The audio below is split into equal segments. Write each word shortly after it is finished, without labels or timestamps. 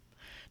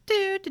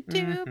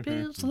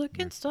Bill's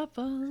looking stuff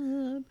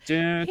up.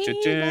 Do, do,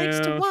 He likes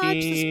to do, watch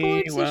the he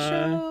sports was.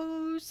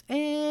 shows,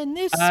 and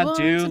this I one's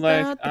do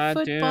like about the I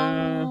do.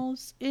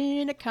 footballs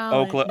in a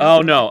college. Oakland. No, Oh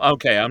okay. no.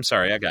 Okay, I'm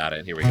sorry. I got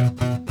it. Here we go.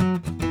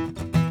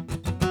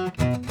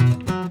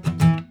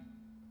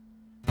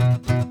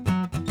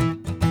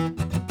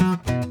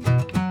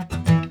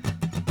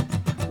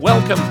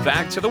 Welcome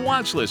back to the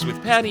Watch List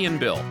with Pattie and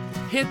Bill.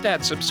 Hit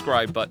that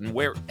subscribe button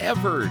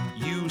wherever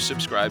you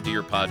subscribe to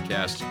your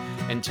podcasts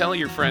and tell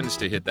your friends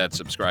to hit that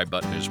subscribe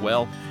button as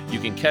well. You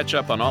can catch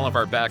up on all of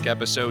our back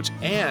episodes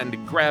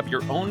and grab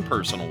your own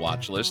personal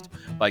watch list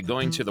by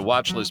going to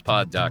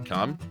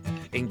thewatchlistpod.com.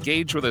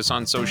 Engage with us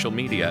on social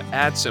media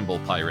at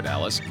Pirate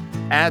Alice,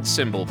 at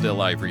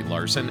Bill Ivory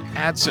Larson,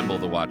 at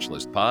The Watch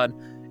List Pod.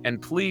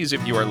 And please,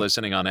 if you are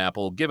listening on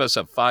Apple, give us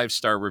a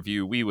 5-star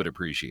review. We would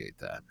appreciate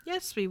that.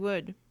 Yes, we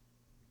would.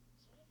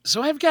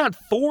 So I've got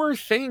 4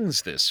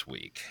 things this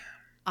week.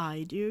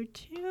 I do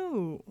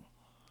too.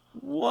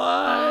 What?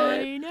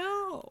 I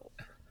know.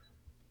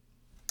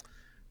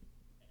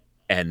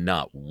 And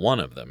not one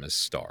of them is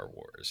Star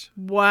Wars.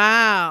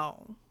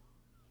 Wow.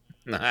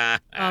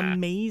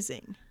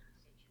 Amazing.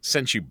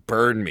 Since you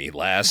burned me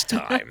last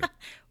time.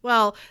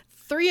 Well,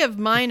 3 of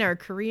mine are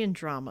Korean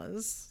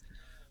dramas.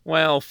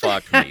 Well,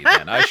 fuck me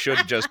then. I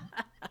should just...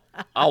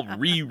 I'll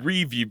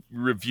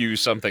review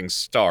something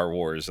Star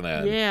Wars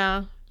then.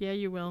 Yeah,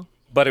 you will.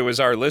 But it was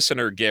our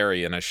listener,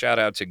 Gary, and a shout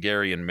out to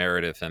Gary and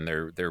Meredith and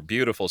their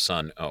beautiful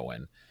son,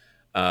 Owen,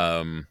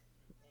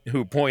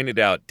 who pointed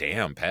out,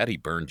 damn, Patty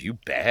burned you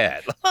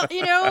bad.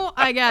 Well,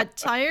 I got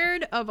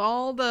tired of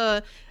all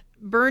the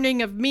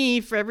burning of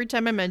me for every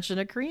time I mention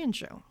a Korean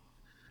show.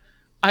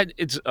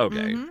 It's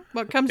okay. Mm-hmm.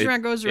 What comes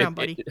around goes around,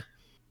 buddy.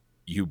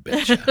 You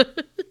betcha.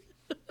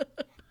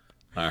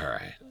 All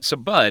right. So,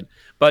 but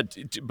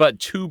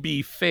to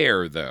be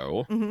fair,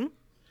 though,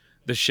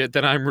 the shit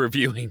that I'm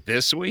reviewing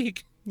this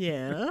week,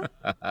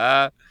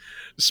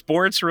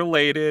 sports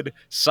related,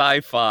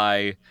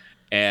 sci-fi,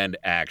 and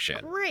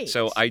action. Great.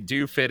 So I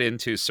do fit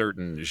into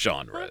certain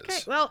genres. Okay.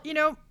 Well,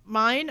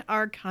 mine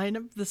are kind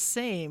of the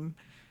same,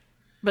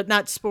 but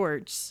not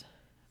sports.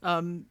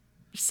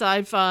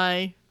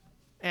 Sci-fi,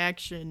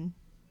 action.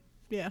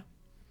 Yeah.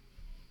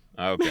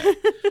 Okay.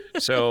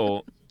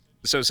 So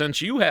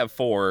since you have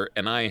 4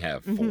 and I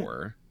have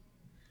 4,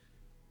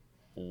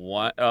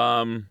 what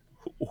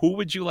who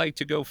would you like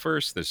to go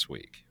first this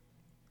week?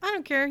 I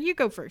don't care. You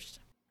go first.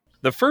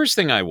 The first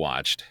thing I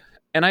watched,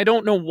 and I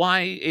don't know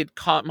why it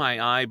caught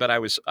my eye, but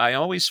I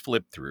always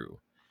flip through.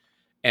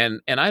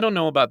 And I don't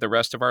know about the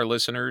rest of our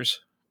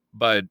listeners,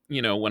 but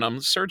when I'm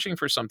searching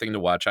for something to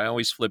watch, I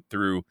always flip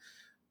through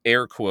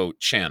air quote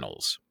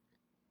channels.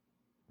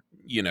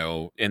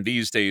 And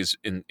these days,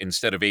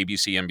 instead of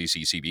ABC,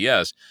 NBC,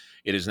 CBS,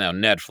 it is now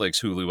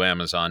Netflix, Hulu,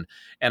 Amazon.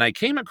 And I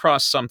came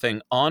across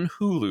something on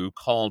Hulu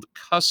called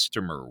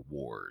Customer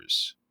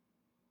Wars.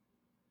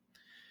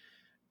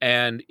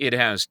 And it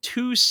has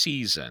 2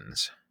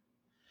 seasons.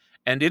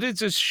 And it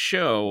is a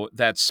show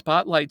that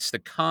spotlights the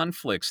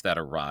conflicts that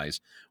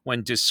arise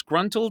when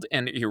disgruntled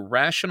and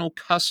irrational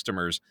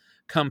customers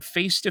come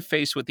face to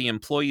face with the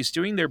employees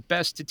doing their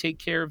best to take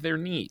care of their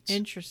needs.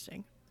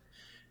 Interesting.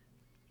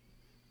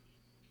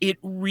 It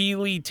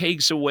really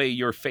takes away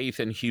your faith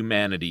in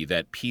humanity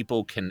that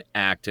people can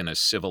act in a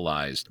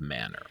civilized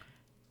manner.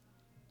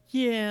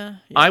 Yeah.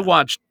 I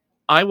watched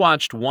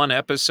 1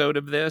 episode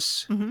of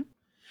this,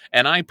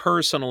 and I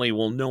personally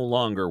will no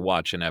longer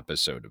watch an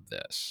episode of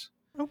this.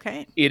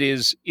 Okay. It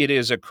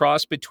is a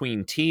cross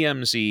between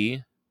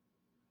TMZ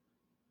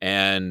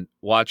and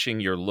watching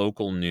your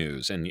local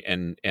news,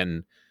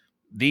 and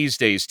these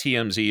days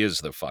TMZ is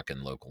the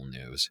fucking local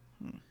news.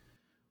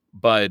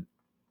 But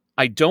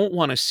I don't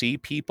want to see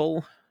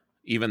people,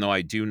 even though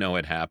I do know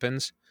it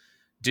happens,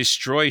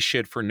 destroy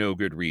shit for no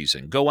good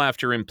reason. Go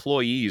after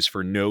employees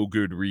for no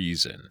good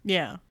reason.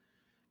 Yeah.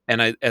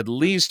 And at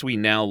least we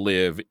now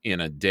live in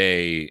a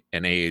day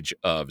and age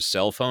of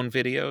cell phone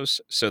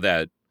videos, so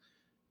that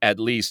at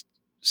least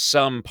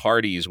some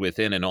parties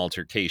within an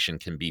altercation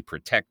can be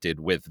protected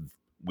with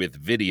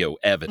video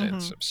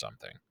evidence of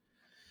something.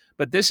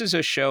 But this is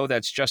a show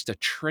that's just a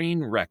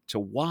train wreck to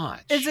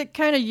watch. Is it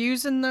kind of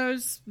using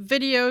those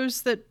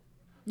videos that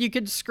you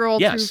could scroll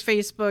through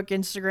Facebook,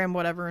 Instagram,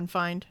 whatever, and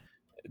find?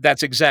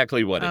 That's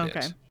exactly what it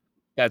is.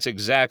 That's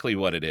exactly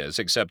what it is,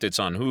 except it's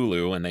on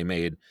Hulu, and they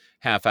made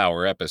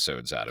half-hour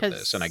episodes out of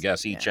this. And I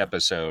guess each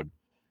episode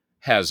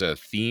has a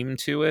theme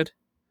to it.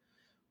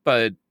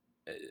 But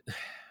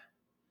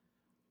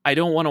I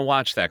don't want to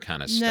watch that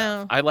kind of stuff.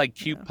 No, I like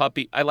cute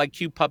puppy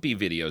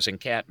videos and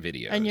cat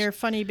videos. And your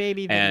funny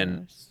baby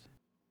videos.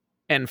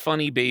 And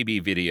funny baby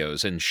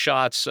videos and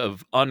shots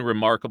of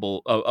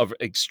of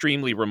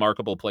extremely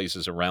remarkable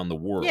places around the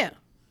world. Yeah.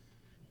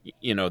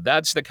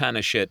 That's the kind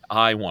of shit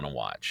I want to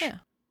watch. Yeah.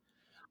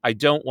 I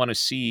don't want to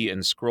see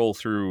and scroll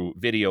through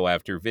video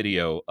after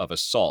video of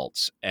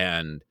assaults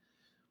and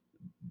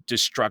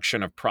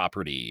destruction of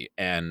property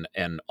and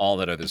all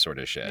that other sort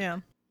of shit. Yeah.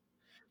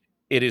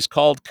 It is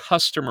called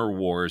Customer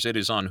Wars. It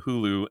is on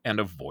Hulu, and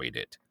avoid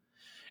it.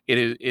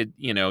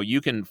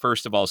 you can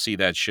first of all see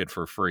that shit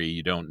for free.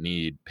 You don't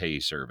need pay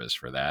service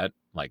for that,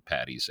 like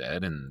Patty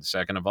said. And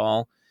second of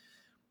all,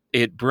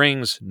 it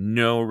brings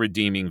no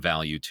redeeming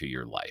value to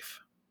your life.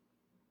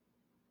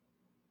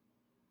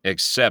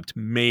 Except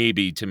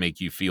maybe to make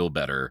you feel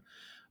better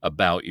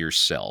about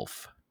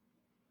yourself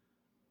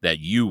that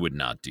you would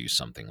not do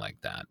something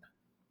like that.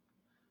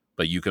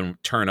 But you can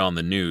turn on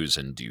the news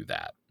and do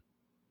that.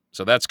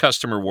 So that's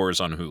Customer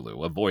Wars on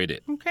Hulu. Avoid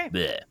it. Okay.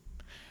 Blech.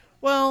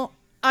 Well,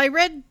 I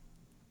read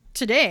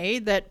today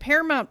that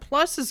Paramount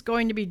Plus is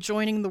going to be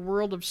joining the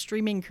world of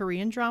streaming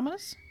Korean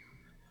dramas.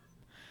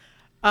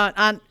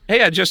 Hey,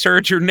 I just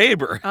heard your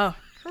neighbor. Oh,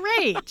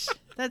 great.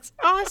 That's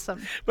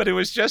awesome. But it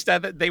was just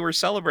that they were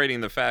celebrating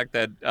the fact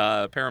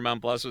that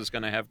Paramount Plus was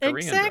going to have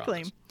Korean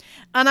dramas.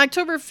 On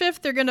October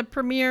 5th, they're going to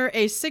premiere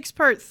a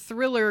 6-part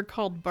thriller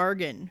called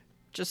Bargain,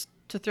 just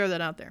to throw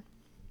that out there.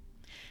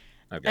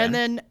 Okay. And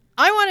then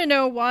I want to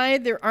know why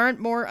there aren't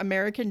more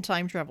American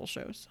time travel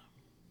shows.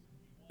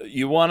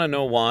 You want to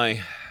know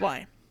why?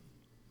 Why?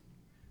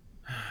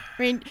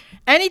 I mean,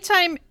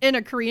 anytime in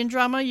a Korean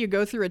drama you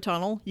go through a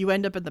tunnel, you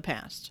end up in the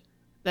past.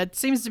 That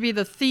seems to be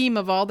the theme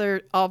of all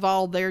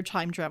their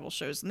time travel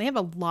shows, and they have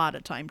a lot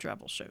of time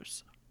travel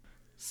shows.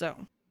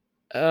 So,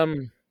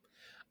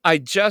 I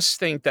just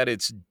think that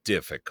it's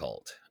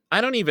difficult.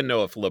 I don't even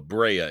know if La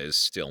Brea is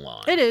still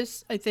on. It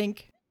is, I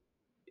think.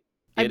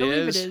 I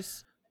believe it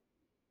is.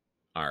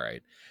 All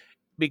right,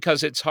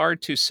 because it's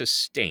hard to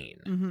sustain.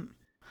 Mm-hmm.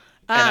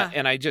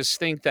 And I just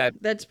think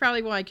that's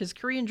probably why, because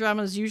Korean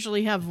dramas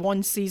usually have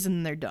one season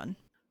and they're done.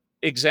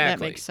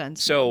 Exactly. That makes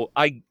sense. So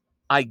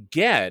I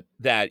get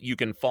that you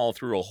can fall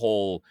through a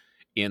hole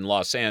in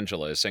Los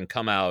Angeles and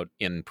come out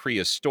in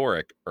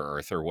prehistoric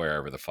Earth or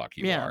wherever the fuck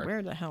you are. Yeah,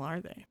 where the hell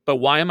are they? But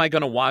why am I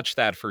going to watch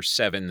that for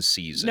 7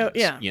 seasons? No,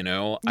 yeah. You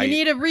know? You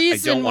need a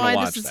reason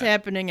why this is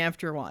happening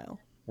after a while.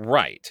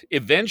 Right.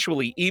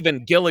 Eventually,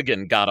 even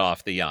Gilligan got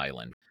off the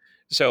island.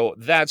 So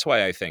that's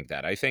why I think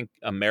that. I think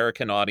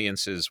American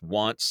audiences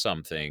want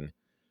something.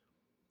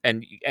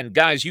 And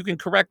guys, you can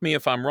correct me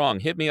if I'm wrong.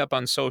 Hit me up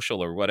on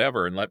social or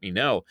whatever and let me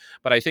know.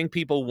 But I think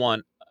people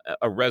want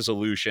a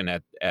resolution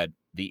at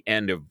the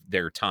end of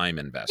their time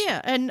investment. Yeah,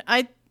 and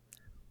I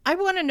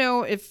want to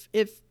know if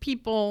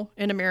people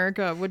in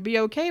America would be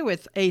okay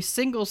with a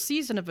single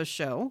season of a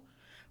show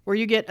where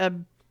you get a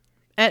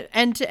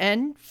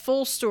end-to-end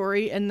full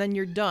story and then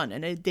you're done.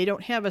 And they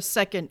don't have a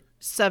second,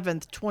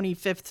 7th,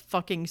 25th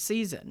fucking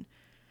season.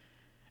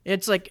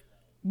 It's like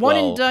one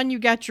and done. You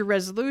got your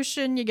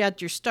resolution, you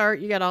got your start,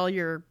 you got all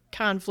your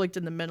conflict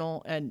in the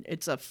middle, and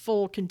it's a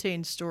full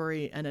contained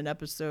story and an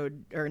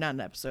episode, or not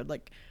an episode,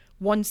 like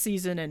one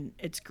season, and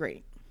it's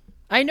great.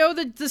 I know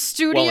that the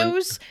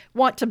studios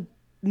want to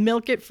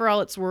milk it for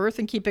all it's worth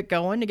and keep it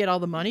going to get all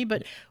the money,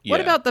 but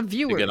what about the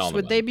viewers?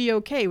 Would they be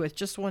okay with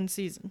just one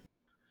season?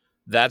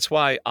 That's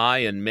why I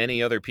and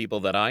many other people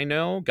that I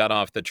know got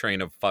off the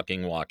train of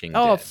fucking Walking Dead.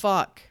 Oh,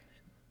 fuck.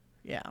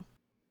 Yeah.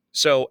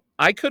 So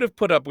I could have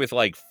put up with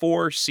like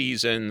 4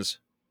 seasons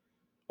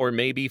or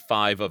maybe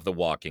 5 of The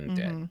Walking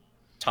Dead.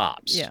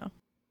 Tops. Yeah.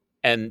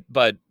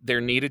 But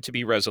there needed to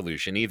be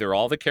resolution. Either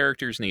all the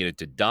characters needed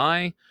to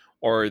die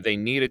or they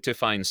needed to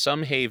find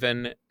some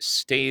haven,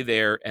 stay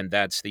there, and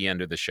that's the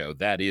end of the show.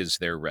 That is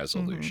their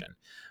resolution.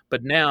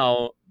 But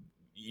now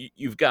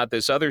you've got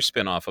this other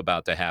spinoff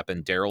about to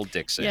happen, Daryl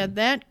Dixon. Yeah,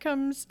 that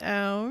comes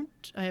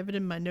out. I have it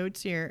in my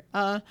notes here.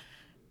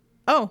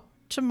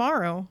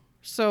 Tomorrow.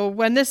 So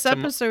when this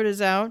episode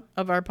is out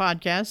of our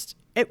podcast,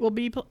 it will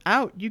be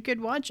out. You could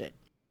watch it.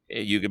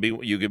 You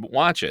could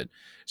watch it.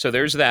 So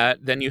there's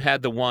that. Then you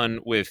had the one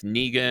with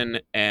Negan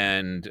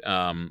and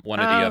one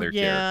of the other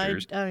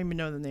characters. I don't even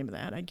know the name of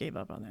that. I gave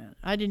up on that.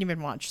 I didn't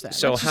even watch that.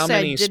 So how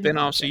many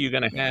spinoffs are you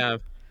going to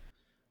have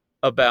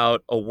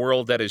about a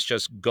world that has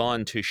just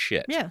gone to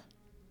shit? Yeah.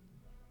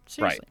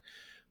 Seriously. Right.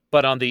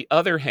 But on the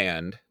other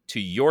hand, to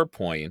your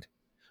point,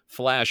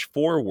 Flash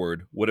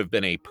Forward would have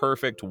been a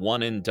perfect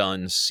one and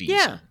done season.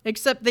 Yeah,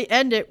 except they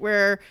end it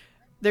where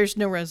there's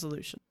no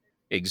resolution.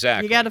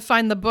 Exactly. You got to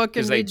find the book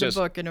and read the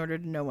book in order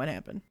to know what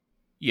happened.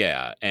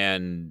 Yeah,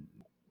 and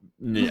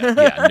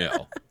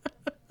no.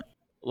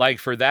 Like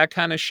for that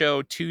kind of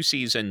show, 2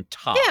 season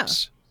tops. Yeah.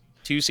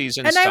 2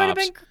 seasons tops. And I would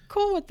have been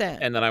cool with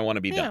that. And then I want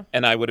to be done.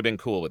 And I would have been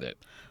cool with it.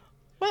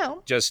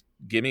 Well. Just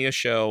give me a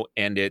show,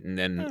 end it, and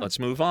then let's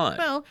move on.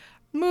 Well,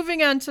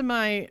 moving on to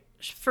my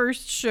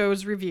first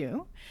show's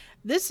review.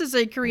 This is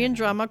a Korean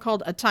drama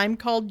called A Time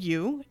Called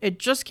You. It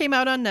just came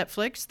out on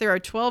Netflix. There are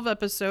 12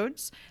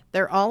 episodes.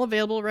 They're all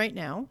available right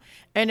now.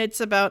 And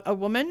it's about a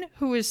woman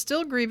who is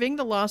still grieving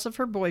the loss of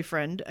her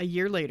boyfriend a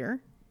year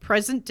later,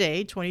 present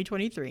day,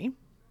 2023.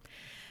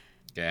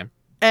 Okay.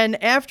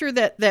 And after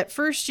that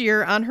first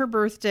year on her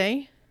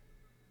birthday,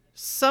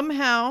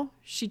 somehow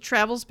she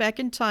travels back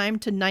in time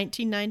to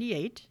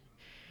 1998.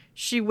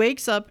 She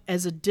wakes up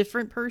as a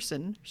different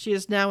person. She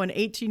is now an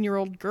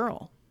 18-year-old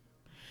girl.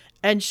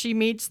 And she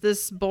meets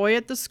this boy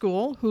at the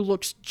school who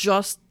looks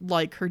just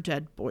like her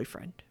dead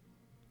boyfriend.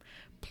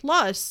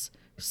 Plus,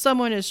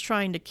 someone is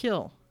trying to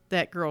kill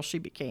that girl she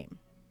became.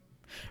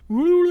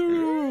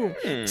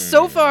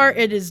 So far, Hmm.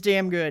 it is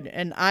damn good,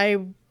 and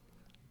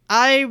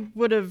I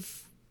would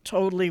have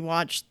totally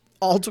watched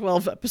all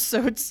 12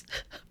 episodes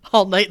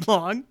all night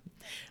long,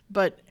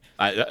 but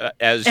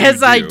As you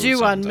as I do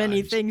do on many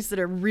sometimes. things that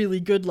are really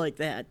good like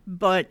that.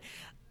 But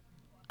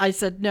I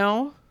said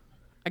no,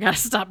 I gotta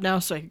stop now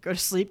so I can go to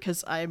sleep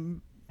because I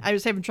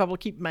was having trouble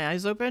keeping my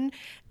eyes open,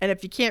 and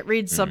if you can't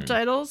read Hmm.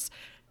 subtitles,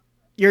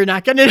 you're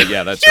not gonna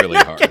Yeah, that's you're really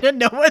not hard. gonna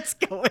know what's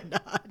going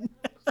on.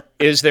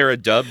 Is there a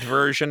dubbed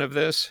version of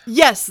this?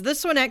 Yes,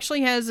 this one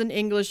actually has an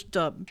English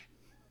dub.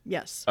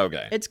 Yes.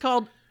 Okay. It's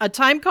called A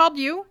Time Called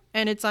You,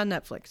 and it's on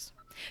Netflix.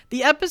 The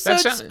That's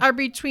episodes are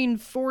between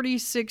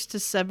 46 to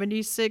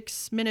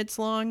 76 minutes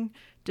long,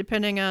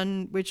 depending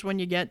on which one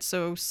you get.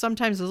 So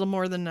sometimes a little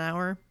more than an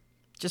hour,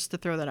 just to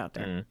throw that out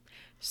there. mm.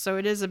 So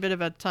it is a bit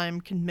of a time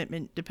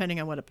commitment, depending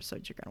on what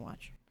episodes you're going to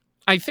watch.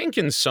 I think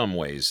in some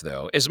ways,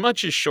 though, as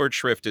much as short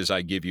shrift as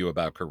I give you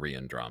about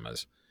Korean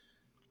dramas,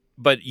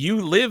 but you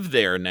live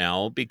there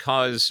now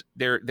because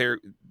they're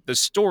the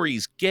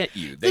stories get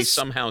you. They This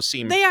somehow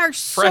seem They are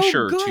so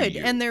fresher to good,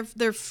 you. and they're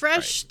Right.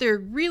 fresh. They're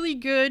really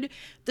good.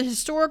 The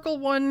historical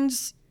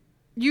ones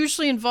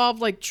usually involve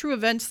like true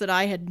events that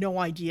I had no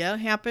idea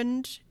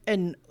happened,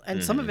 and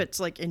some of Hmm. it's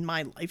like in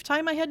my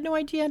lifetime I had no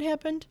idea it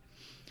happened.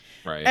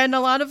 Right. And a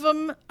lot of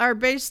them are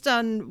based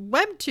on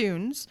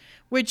webtoons,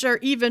 which are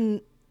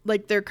even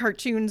like their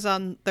cartoons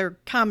on their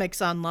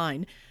comics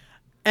online,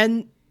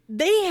 and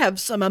they have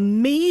some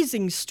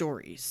amazing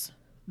stories.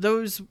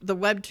 The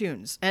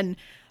webtoons, and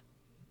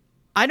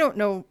I don't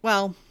know.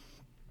 Well,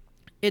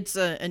 it's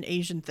an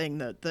Asian thing,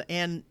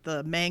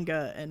 the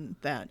manga and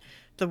that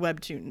the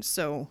webtoons.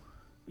 So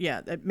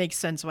yeah, that makes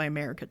sense why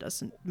America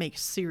doesn't make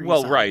series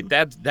Well, on right.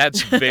 them.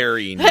 That's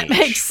very That niche.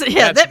 makes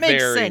yeah, That's that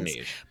makes very sense.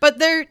 niche. But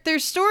their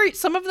story,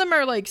 some of them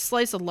are like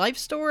slice of life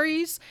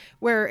stories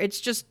where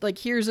it's just like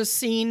here's a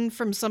scene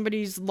from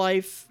somebody's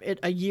life,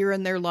 a year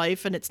in their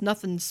life, and it's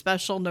nothing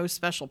special, no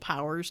special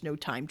powers, no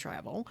time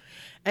travel.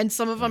 And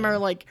some of them are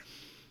Mm. like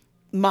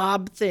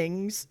mob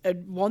things.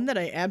 And one that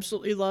I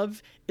absolutely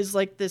love is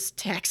like this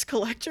tax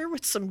collector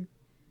with some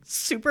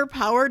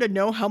superpower to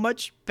know how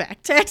much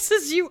back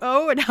taxes you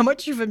owe and how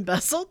much you've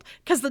embezzled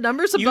because the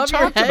numbers You above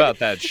your talked head. about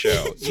that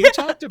show. You Yeah,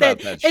 talked that about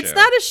that it's show.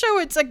 not a show,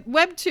 it's a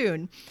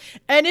webtoon.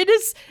 And it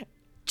is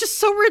just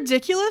so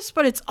ridiculous,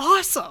 but it's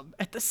awesome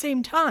at the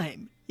same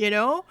time, you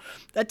know?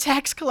 A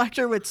tax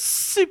collector with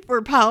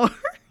superpowers.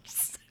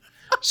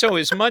 So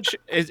as much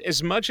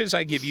as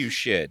I give you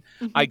shit,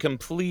 I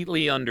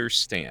completely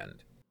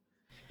understand.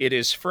 It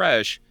is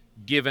fresh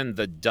given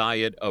the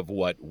diet of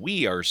what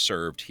we are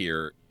served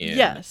here in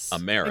Yes,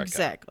 America.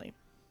 exactly.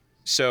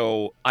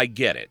 So I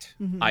get it.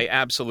 I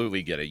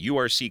absolutely get it. You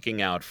are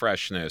seeking out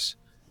freshness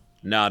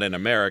not in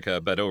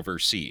America but Yeah,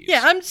 overseas.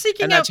 I'm And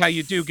seeking that's out how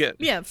you do get.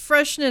 yeah,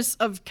 freshness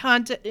of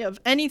content of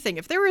anything.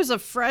 If there was a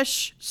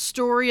fresh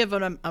story of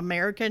an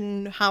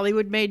American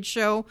Hollywood made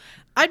show,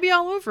 I'd be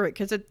all over it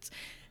cuz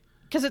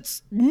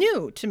it's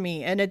new to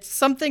me and it's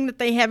something that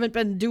they haven't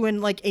been doing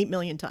like 8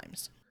 million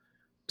times.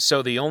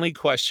 So the only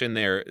question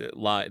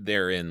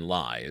therein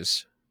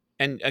lies,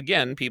 and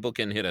again, people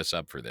can hit us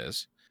up for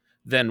this.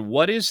 Then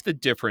what is the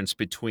difference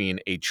between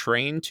A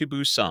Train to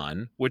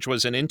Busan, which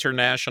was an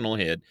international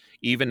hit,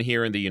 even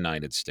here in the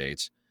United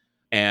States,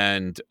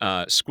 and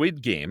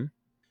Squid Game,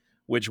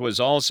 which was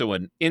also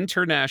an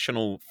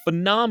international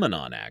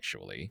phenomenon,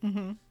 actually?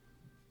 Mhm.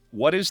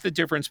 What is the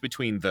difference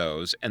between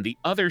those and the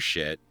other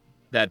shit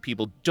that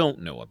people don't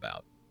know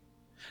about?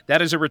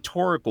 That is a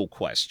rhetorical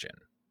question.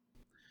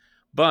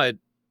 But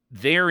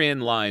therein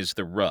lies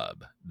the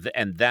rub.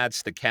 And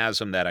that's the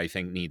chasm that I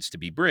think needs to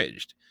be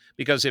bridged.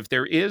 Because if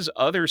there is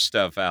other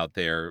stuff out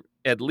there,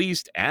 at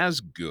least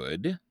as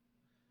good,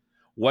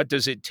 what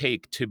does it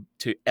take to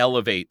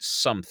elevate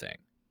something?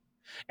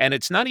 And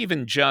it's not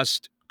even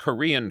just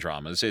Korean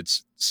dramas,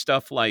 it's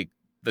stuff like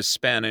the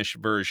Spanish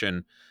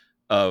version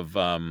of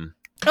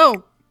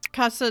Oh,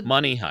 Casa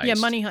Money yeah,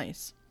 Heist. Money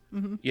Heist.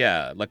 Mhm.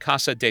 Yeah, La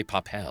Casa de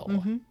Papel.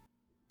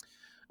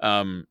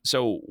 Mhm.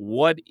 So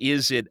what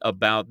is it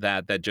about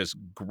that that just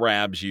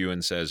grabs you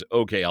and says,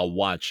 "Okay, I'll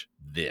watch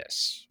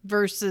this"?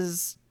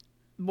 Versus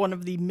one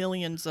of the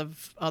millions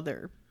of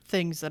other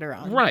things that are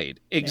on. Right,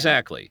 Yeah.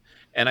 exactly.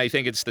 And I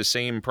think it's the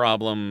same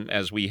problem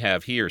as we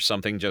have here.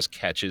 Something just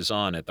catches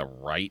on at the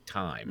right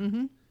time.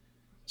 Mhm.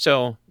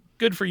 So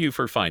good for you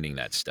for finding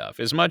that stuff.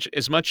 As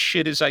much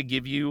shit as I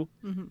give you,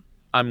 Mhm.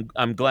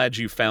 I'm glad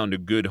you found a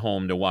good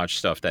home to watch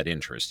stuff that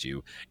interests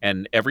you.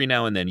 And every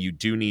now and then you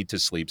do need to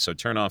sleep, so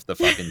turn off the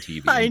fucking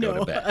TV I and go to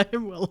know. bed.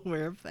 I'm well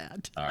aware of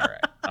that. All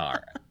right. All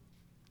right.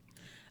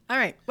 All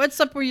right. What's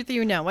up with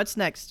you now? What's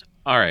next?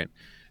 All right.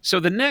 So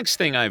the next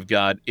thing I've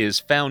got is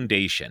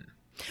Foundation.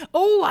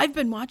 Oh, I've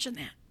been watching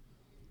that.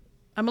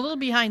 I'm a little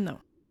behind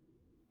though.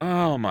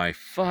 Oh my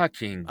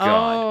fucking god.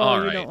 Oh,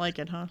 All you don't right. like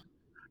it, huh?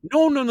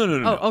 No, no, no, no,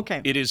 no, Oh, no.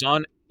 okay. It is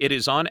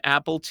on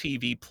Apple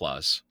TV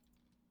Plus,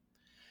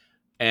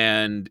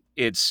 and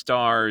it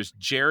stars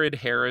Jared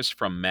Harris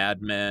from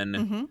Mad Men.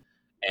 Mhm.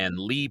 and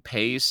Lee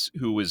Pace,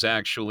 who was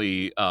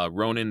actually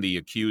Ronan the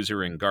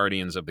Accuser in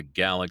Guardians of the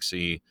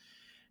Galaxy,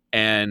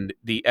 and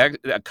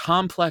a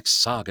complex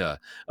saga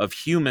of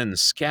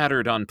humans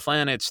scattered on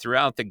planets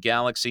throughout the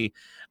galaxy,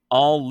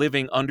 all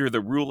living under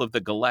the rule of the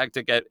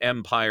Galactic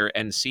Empire.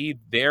 And see,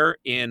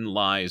 therein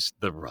lies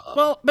the rub.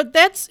 Well, but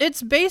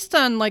it's based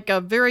on like a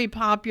very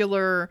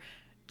popular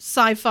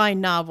sci-fi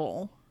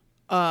novel.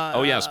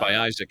 Oh yes, by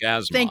Uh, Isaac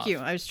Thank you.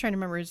 Asimov. I was trying to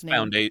remember his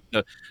name.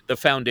 The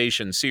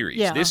Foundation series.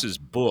 Yeah, This is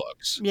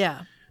books.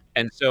 yeah.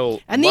 And so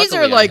And these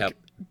are luckily I have like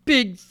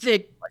big,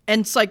 thick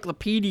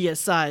encyclopedia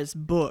size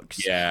books,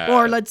 or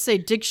yeah. let's say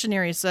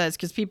dictionary size,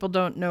 because people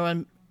don't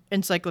know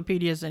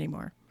encyclopedias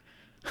anymore.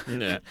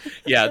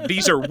 Yeah,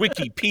 these are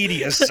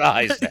Wikipedia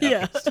sized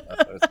Yeah.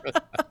 episodes.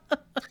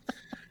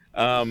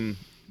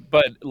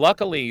 But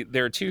luckily,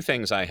 there are two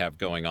things I have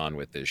going on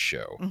with this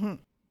show. Hmm.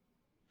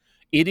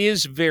 It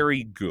is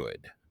very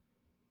good,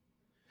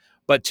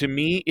 but to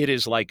me, it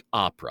is like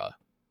opera.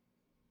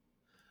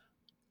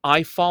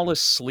 I fall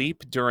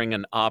asleep during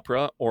an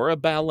opera or a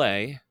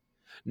ballet,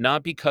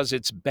 not because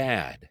it's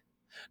bad,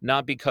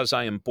 not because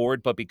I am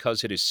bored, but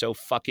because it is so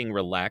fucking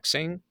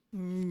relaxing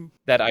Mm.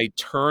 that I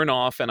turn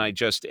off and I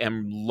just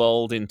am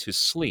lulled into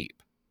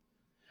sleep.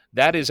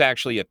 That is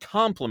actually a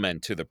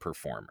compliment to the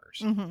performers.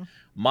 Hmm.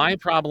 My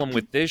problem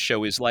with this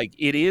show is like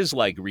it is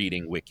like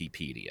reading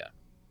Wikipedia.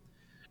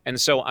 And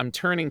so I'm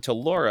turning to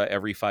Laura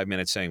every 5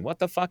 minutes saying, "What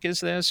the fuck is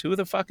this? Who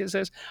the fuck is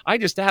this?" I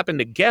just happened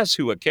to guess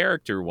who a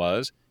character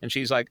was. And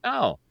she's like,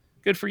 "Oh,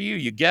 good for you.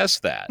 You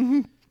guessed that."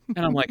 And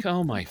I'm like,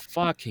 "Oh my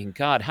fucking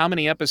God. How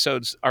many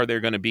episodes are there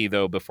going to be,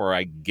 though, before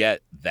I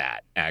get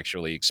that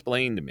actually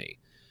explained to me?"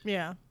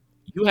 Yeah,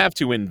 You have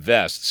to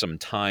invest some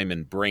time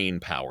and brain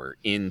power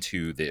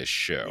into this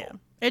yeah. show.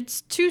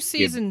 It's 2 It,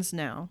 seasons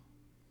now.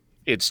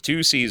 it's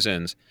 2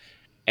 seasons.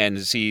 And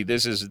see,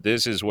 this is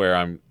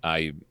where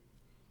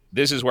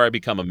this is where I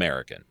become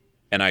American,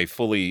 and I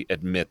fully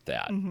admit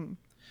that. Hmm.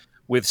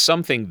 With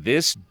something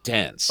this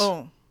dense,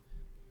 Oh,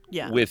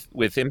 yeah.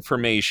 with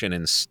information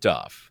and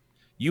stuff,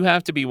 you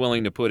have to be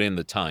willing to put in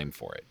the time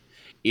for it.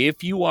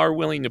 If you are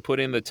willing to put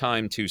in the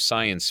time to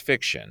science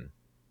fiction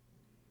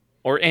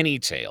or any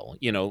tale,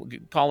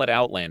 call it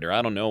Outlander.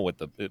 I don't know what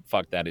the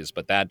fuck that is,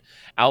 but that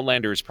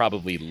Outlander is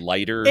probably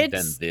lighter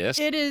than this.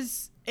 It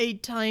is a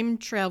time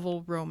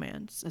travel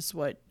romance, is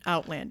what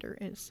Outlander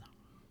is.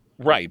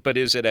 Right, but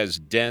is it as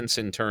dense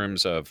in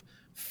terms of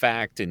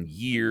fact and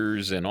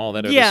years and all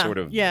that other Yeah, sort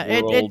of yeah.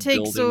 It world takes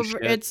building over.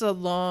 shit? It's a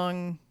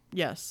long.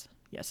 Yes,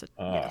 Uh,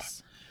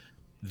 yes.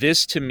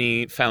 this to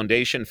me,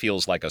 Foundation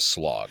feels like a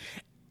slog.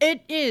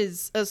 It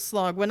is a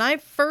slog. When I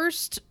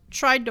first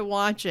tried to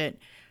watch it,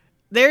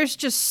 there's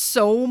just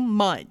so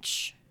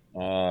much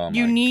Oh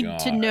you my need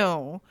to god.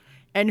 know,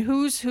 and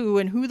who's who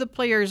and who the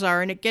players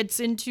are, and it gets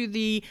into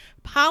the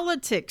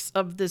politics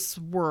of this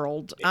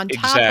world on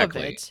top of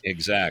Exactly. it. And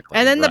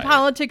Exactly. then the Right.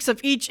 politics of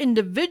each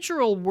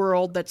individual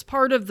world that's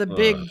part of the Ugh.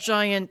 big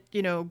giant,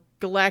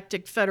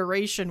 galactic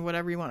federation,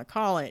 whatever you want to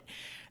call it,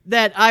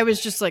 that I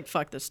was just like,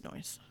 fuck this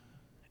noise.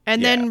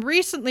 And Yeah. then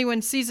recently,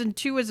 when season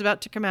 2 is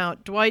about to come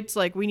out, Dwight's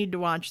like, we need to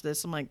watch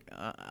this. I'm like,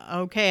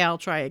 okay, I'll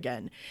try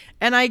again.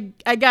 And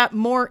I got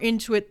more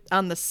into it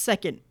on the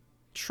second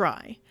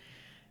try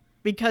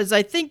because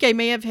I think I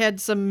may have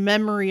had some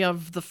memory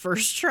of the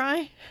first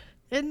try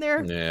in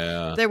there,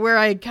 Yeah. that where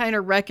I kind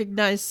of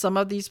recognize some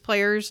of these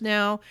players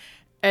now,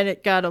 and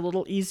it got a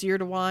little easier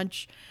to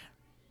watch.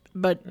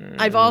 But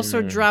I've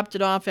also Mm. dropped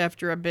it off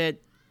after a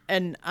bit,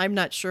 and I'm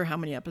not sure how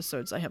many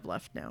episodes I have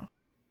left now.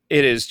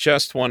 It is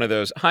just one of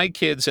those hi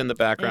kids in the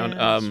background.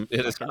 And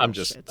It is, fucking I'm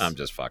little just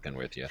shits. fucking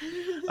with you.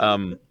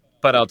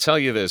 But I'll tell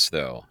you this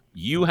though.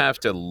 You have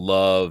to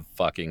love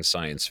fucking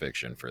science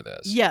fiction for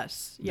this.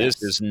 Yes, This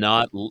yes. is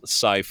not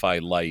sci-fi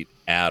light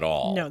at No,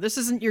 all. this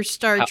isn't your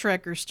Star How,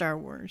 Trek or Star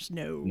Wars.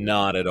 No.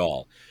 Not at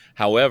all.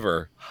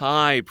 However,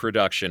 high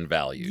production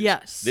values.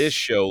 This Yes.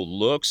 show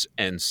looks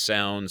and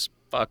sounds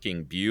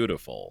fucking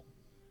beautiful,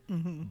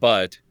 Hmm.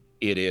 but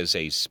it is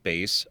a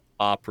space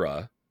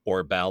opera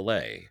or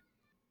ballet.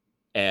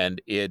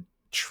 And it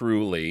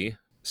truly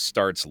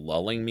starts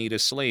lulling me to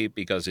sleep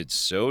because it's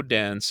so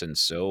dense and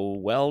so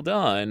well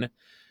done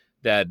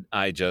that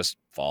I just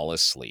fall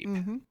asleep.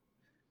 Hmm.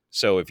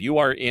 So if you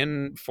are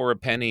in for a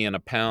penny and a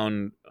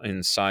pound in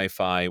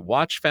sci-fi,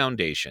 watch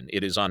Foundation.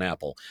 It is on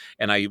Apple.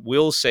 And I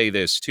will say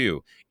this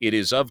too. It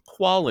is of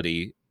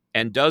quality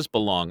and does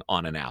belong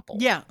on an Apple.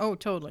 Yeah. Oh,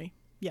 totally.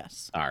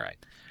 Yes. All right.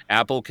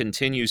 Apple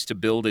continues to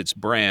build its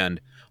brand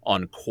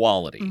on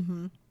quality.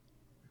 Hmm.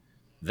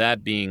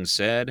 That being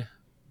said,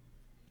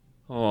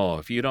 oh,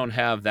 if you don't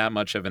have that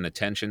much of an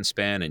attention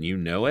span and you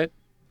know it,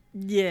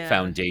 Yeah.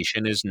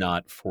 Foundation is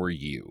not for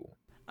you.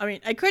 I mean,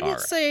 I All couldn't right.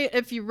 say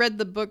if you read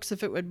the books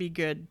if it would be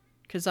good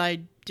because I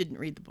didn't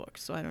read the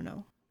books, so I don't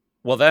know.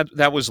 Well,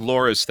 that was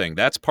Laura's thing.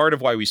 That's part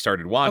of why we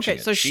started watching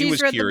Okay, it. so She she's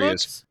was read the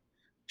curious. books,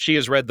 She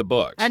has read the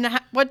books. and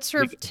what's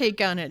her Be-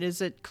 take on it?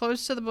 Is it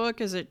close to the book?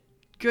 Is it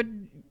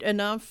good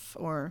enough?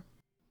 Or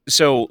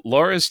So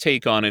Laura's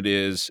take on it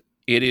is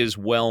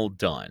well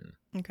done.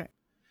 okay.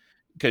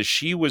 because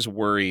she was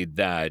worried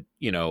that,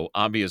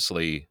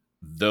 obviously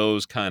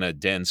those kind of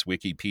dense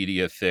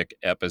Wikipedia thick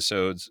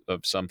episodes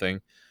of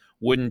something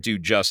wouldn't do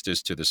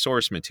justice to the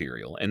source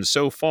material. And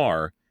so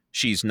far,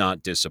 she's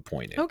not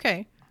disappointed.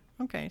 Okay.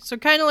 Okay. So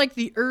kind of like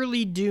the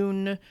early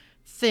Dune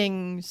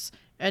things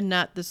and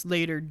not this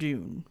later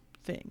Dune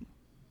thing.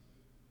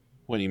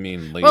 What do you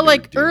mean later? Well,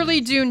 like Dune?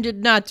 early Dune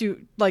did not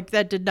do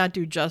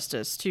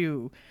justice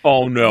to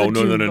Oh no, the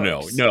no, no, Dune no,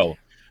 books. no.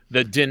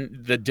 The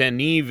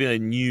Denis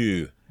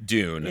Villeneuve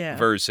Dune Yeah.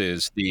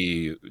 versus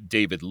the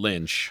David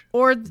Lynch.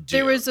 Or Dune.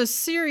 there was a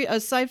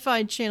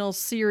sci-fi channel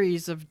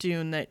series of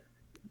Dune that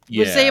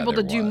was Yeah, able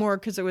to there do was. more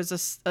because it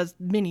was a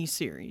mini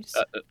series.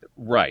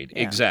 Right,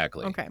 Yeah.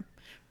 exactly. Okay.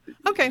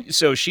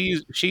 So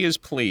she is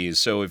pleased.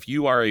 So if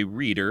you are a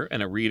reader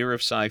and a reader of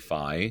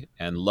sci-fi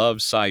and love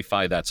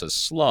sci-fi that's a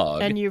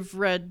slug, And you've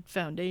read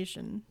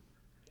Foundation,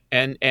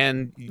 and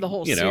the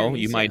whole you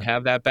series. might Yeah.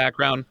 have that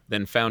background,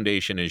 then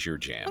Foundation is your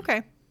jam.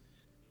 Okay.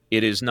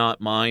 It is not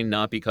mine,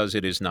 not because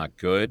it is not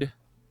good.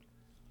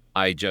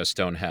 I just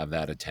don't have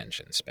that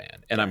attention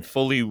span, and I'm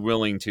fully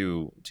willing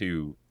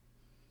to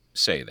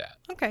say that.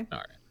 Okay. All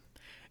right.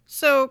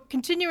 So,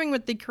 continuing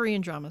with the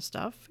Korean drama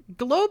stuff,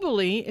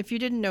 globally, if you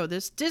didn't know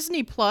this,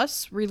 Disney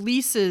Plus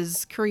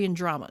releases Korean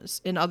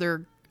dramas in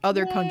other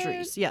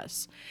countries.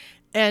 Yes.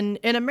 And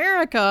in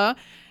America,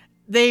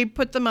 they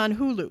put them on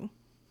Hulu.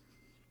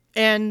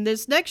 And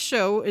this next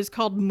show is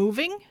called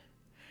Moving,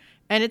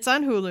 and it's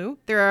on Hulu.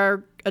 There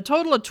are a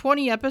total of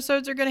 20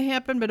 episodes are going to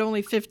happen, but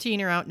only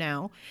 15 are out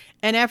now.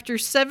 And after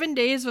 7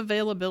 days of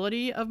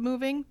availability of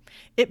Moving,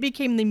 it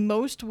became the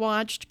most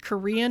watched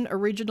Korean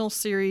original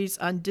series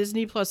on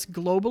Disney Plus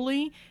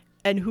globally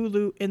and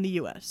Hulu in the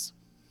US.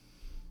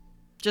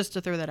 Just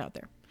to throw that out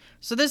there.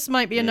 So this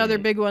might be another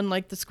big one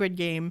like the Squid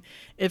Game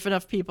if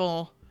enough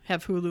people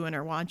have Hulu and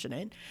are watching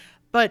it.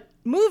 But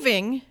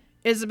Moving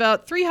is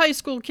about 3 high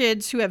school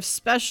kids who have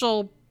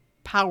special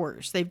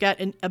powers. They've got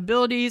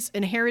abilities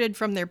inherited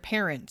from their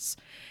parents,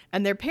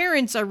 and their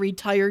parents are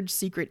retired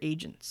secret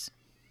agents.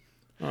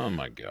 Oh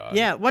my god.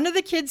 Yeah, one of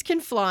the kids can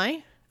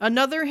fly.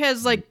 Another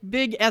has like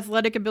big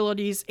athletic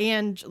abilities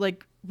and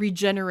like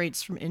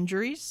regenerates from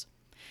injuries.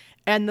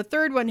 And the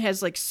third one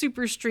has like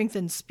super strength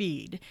and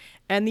speed.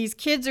 And these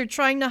kids are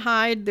trying to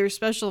hide their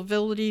special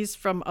abilities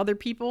from other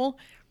people.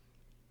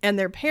 And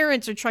their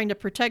parents are trying to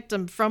protect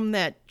them from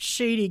that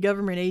shady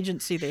government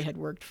agency they had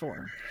worked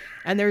for.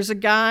 And there's a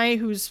guy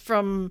who's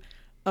from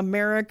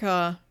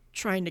America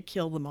trying to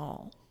kill them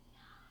all.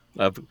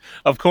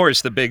 Of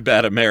course, the big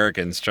bad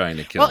American's trying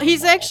to kill them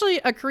He's all. actually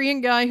a Korean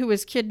guy who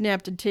was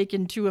kidnapped and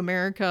taken to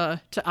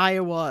America, to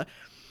Iowa.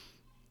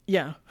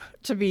 Yeah,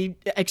 to be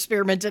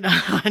experimented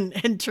on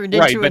and turned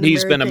into an but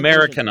he's been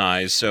American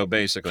Americanized, so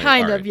basically.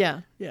 Kind all of,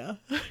 right. yeah.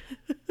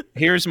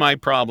 Here's my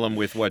problem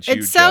with what you It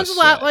just sounds a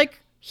lot said. like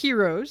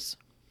Heroes.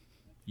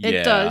 It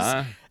Yeah.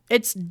 does.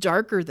 It's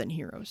darker than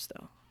Heroes,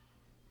 though.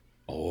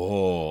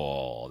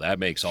 Oh, that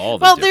makes all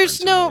the difference.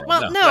 There's no, in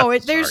the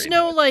world. there's Sorry,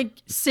 no dude. like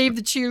save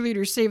the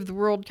cheerleader, save the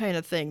world kind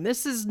of thing.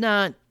 This is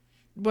not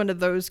one of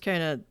those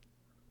kind of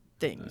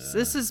things.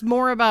 This is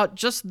more about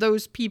just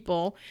those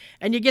people,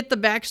 and you get the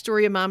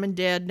backstory of mom and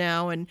dad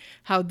now and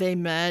how they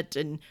met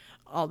and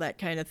all that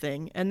kind of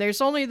thing. And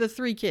there's only the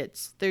 3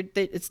 kids.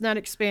 It's not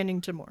expanding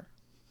to more.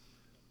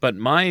 But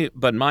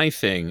my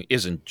thing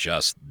isn't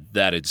just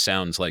that it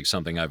sounds like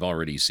something I've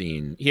already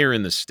seen here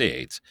in the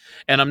States.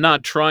 And I'm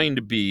not trying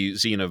to be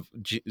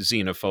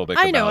xenophobic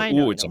I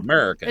know. it's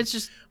American. It's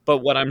just But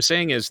what I'm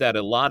saying is that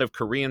a lot of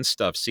Korean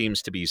stuff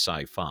seems to be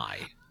sci-fi.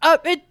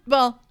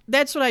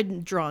 that's what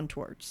I'm drawn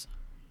towards.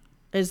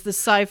 Is the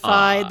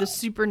sci-fi, the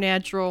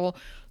supernatural,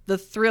 the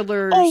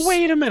thrillers. Oh,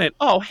 wait a minute.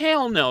 Oh,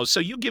 hell no. So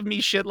you give me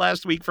shit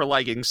last week for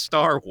liking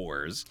Star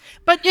Wars.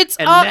 But it's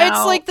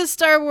now- like the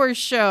Star Wars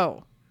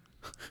show.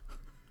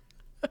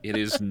 It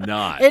is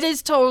not. It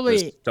is totally.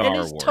 The Star It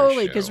is Wars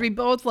totally show. because we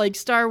both like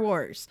Star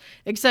Wars.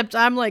 Except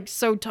I'm like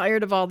so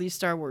tired of all these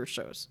Star Wars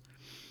shows.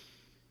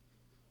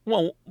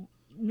 Well,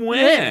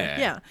 when?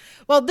 Yeah.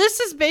 Well, this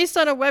is based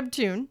on a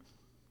webtoon,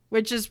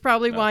 which is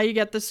probably why you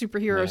get the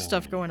superhero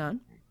stuff going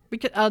on.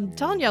 Because I'm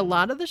telling you, a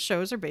lot of the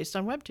shows are based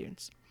on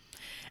webtoons.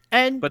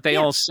 But they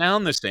all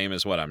sound the same,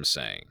 is what I'm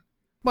saying.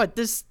 What,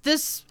 this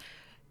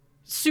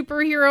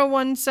superhero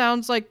one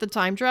sounds like the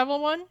time travel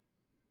one?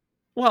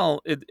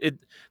 Well,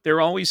 there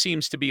always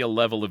seems to be a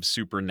level of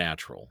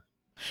supernatural.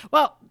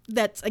 Well,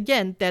 that's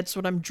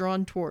what I'm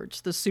drawn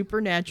towards. The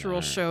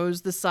supernatural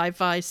shows, the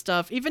sci-fi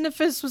stuff. Even if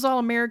this was all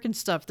American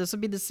stuff, this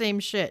would be the same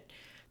shit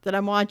that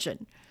I'm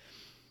watching.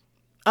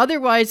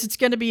 Otherwise, it's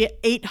going to be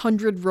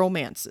 800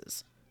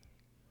 romances.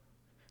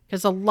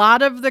 Because a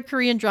lot of the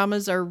Korean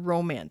dramas are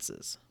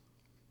romances.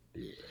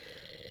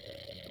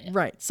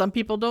 Right. Some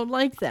people don't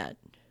like that.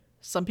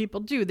 Some people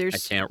do. I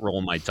can't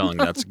roll my tongue.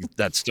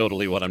 That's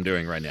totally what I'm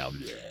doing right now.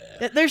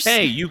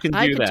 Hey, you can do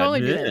I that. can totally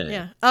do that.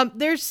 Yeah.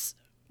 There's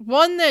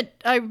one that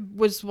I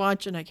was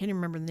watching. I can't even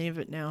remember the name of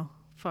it now.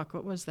 Fuck,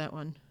 what was that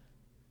one?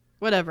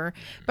 Whatever.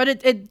 But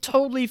it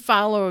totally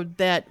followed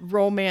that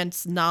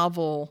romance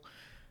novel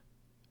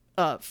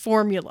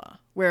formula.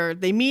 where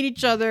they meet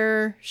each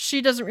other.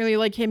 She doesn't really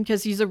like him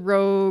because he's a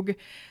rogue,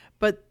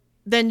 but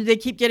then they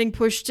keep getting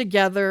pushed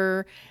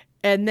together.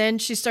 And then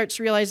she starts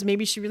to realize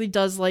maybe she really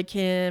does like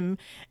him.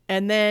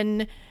 And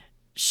then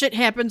shit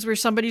happens where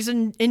somebody's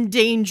in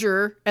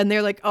danger and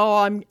they're like,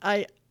 oh,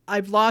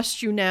 I've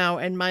lost you now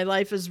and my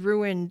life is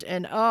ruined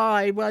and oh,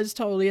 I was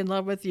totally in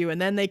love with you. And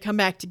then they come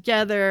back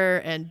together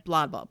and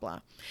blah, blah, blah.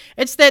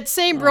 It's that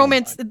same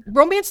romance.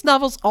 Romance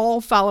novels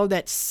all follow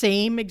that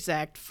same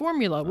exact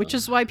formula, which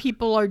is why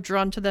people are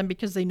drawn to them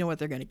because they know what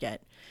they're going to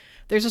get.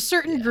 There's a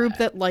certain group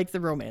that like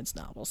the romance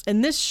novels.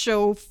 And this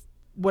show,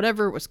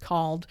 whatever it was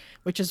called,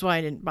 which is why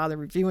I didn't bother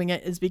reviewing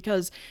it, is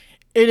because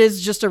it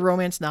is just a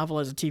romance novel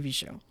as a TV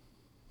show.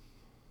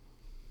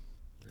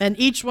 And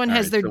each one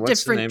has their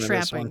different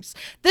trappings.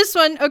 This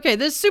one, okay,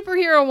 this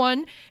superhero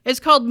one is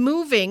called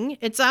Moving.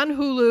 It's on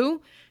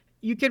Hulu.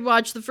 You could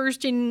watch the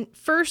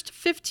first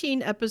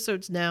 15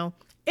 episodes now.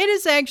 It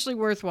is actually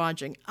worth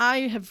watching. I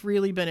have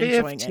really been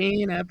enjoying it.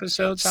 15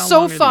 episodes? How so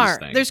long are far,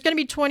 these there's going to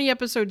be 20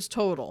 episodes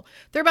total.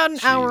 They're about an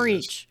hour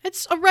each.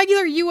 It's a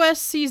regular U.S.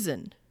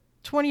 season,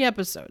 20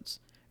 episodes.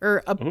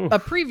 Or a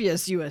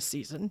previous U.S.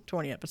 season,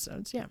 20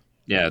 episodes, yeah.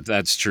 Yeah,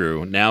 that's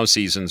true. Now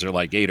seasons are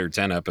like 8 or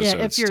 10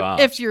 episodes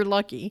if you're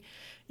lucky.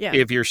 Yeah.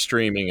 If you're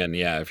streaming and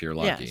if you're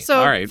lucky. Yeah. So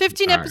all right.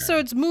 15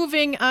 episodes,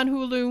 Moving on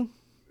Hulu.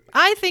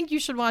 I think you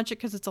should watch it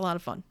because it's a lot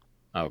of fun.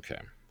 Okay.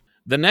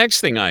 The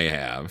next thing I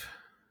have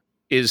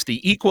is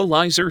the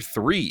Equalizer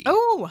 3.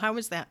 Oh, how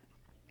was that?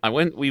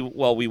 We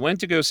went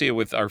to go see it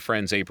with our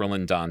friends April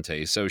and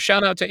Dante. So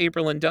shout out to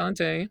April and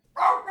Dante.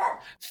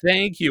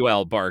 Thank you,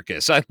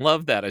 Albarcus. I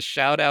love that. A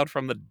shout out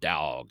from the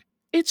dog.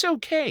 It's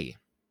okay.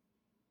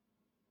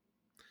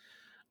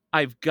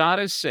 I've got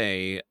to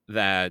say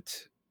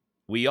that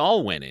we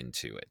all went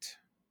into it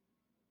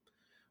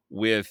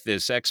with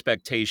this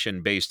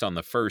expectation based on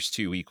the first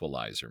two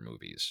Equalizer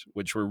movies,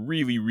 which were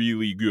really,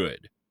 really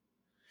good.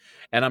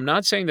 And I'm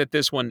not saying that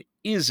this one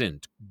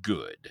isn't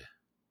good.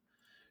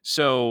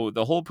 So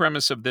the whole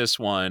premise of this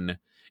one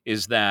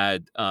is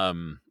that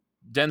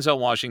Denzel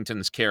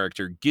Washington's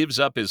character gives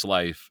up his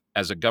life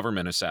as a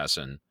government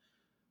assassin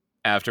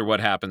after what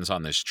happens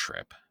on this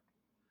trip.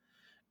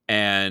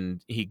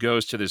 And he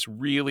goes to this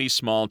really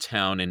small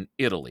town in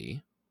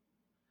Italy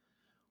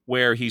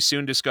where he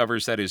soon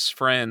discovers that his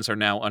friends are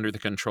now under the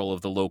control of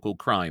the local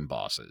crime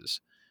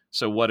bosses.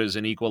 So what does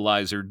an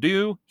equalizer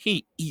do?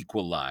 He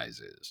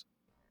equalizes.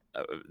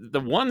 The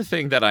one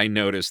thing that I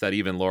noticed that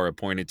even Laura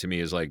pointed to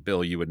me is like,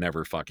 Bill, you would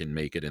never fucking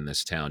make it in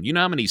this town. You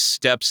know how many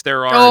steps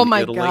there are in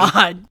Italy?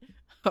 God.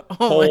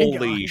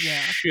 Holy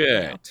shit.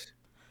 Yeah.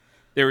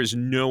 There is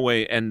no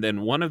way. And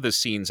then one of the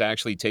scenes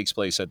actually takes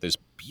place at this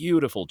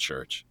beautiful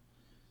church.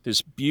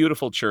 This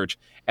beautiful church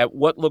at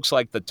what looks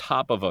like the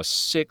top of a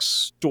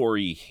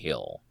 6-story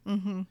hill.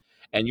 Mm-hmm.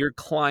 And you're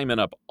climbing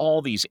up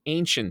all these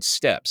ancient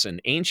steps.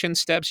 And ancient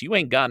steps, you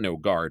ain't got no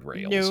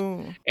guardrails.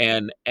 No.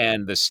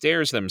 And the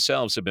stairs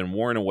themselves have been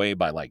worn away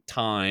by like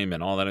time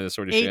and all that other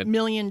sort of 8 shit. 8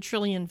 million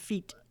trillion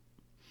feet.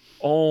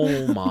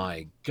 Oh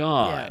my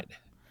God. Yeah.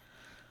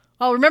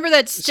 Oh, remember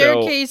that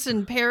staircase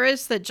in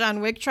Paris that John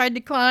Wick tried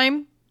to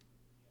climb?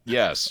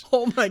 Yes.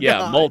 Oh my God.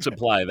 Yeah,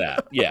 multiply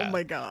that. Yeah. Oh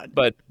my God.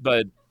 But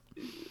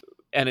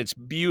and it's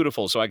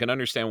beautiful, so I can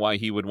understand why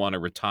he would want to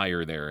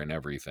retire there and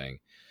everything.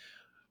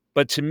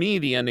 But to me,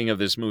 the ending of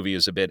this movie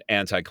is a bit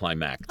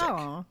anticlimactic.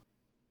 Aww.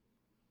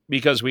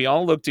 Because we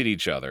all looked at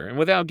each other, and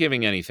without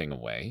giving anything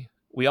away,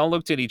 we all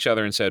looked at each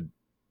other and said,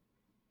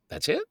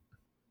 that's it?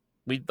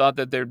 We thought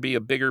that there'd be a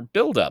bigger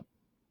buildup,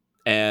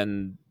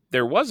 and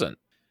there wasn't.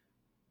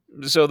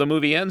 So the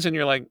movie ends, and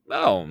you're like,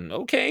 oh,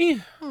 okay.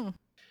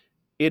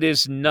 It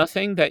is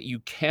nothing that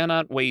you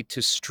cannot wait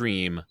to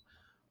stream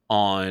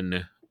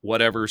on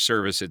whatever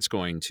service it's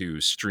going to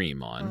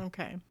stream on.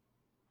 Okay.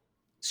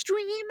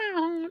 Stream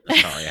on.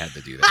 Sorry, I had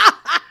to do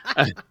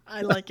that.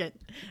 I like it.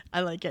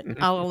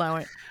 I'll allow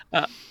it.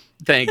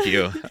 Thank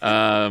you.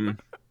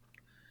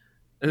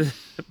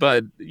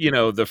 But,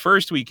 the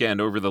first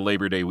weekend over the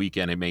Labor Day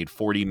weekend, it made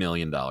 $40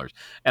 million.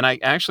 And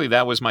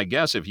that was my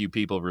guess. If you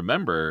people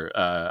remember,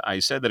 I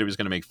said that it was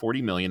going to make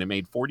 $40 million. It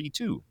made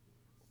 42.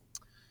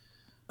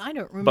 I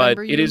don't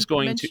remember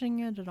mentioning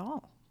it at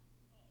all.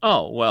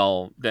 Oh,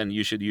 well, then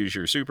you should use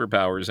your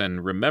superpowers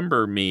and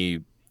remember me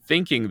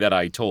thinking that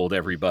I told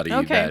everybody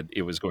that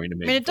it was going to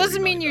make. I mean, it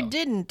doesn't mean you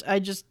didn't. I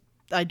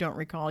don't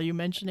recall you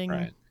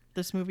mentioning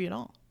this movie at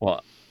all.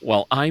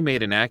 Well, I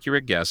made an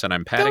accurate guess, and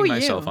I'm patting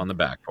myself on the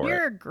back for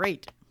You're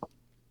great.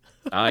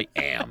 I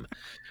am.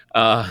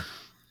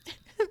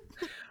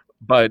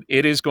 But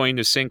it is going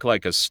to sink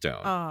like a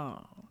stone.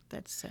 Oh,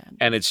 that's sad.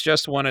 And it's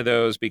just one of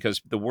those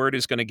because the word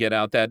is going to get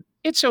out that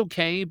it's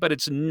okay, but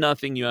it's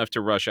nothing you have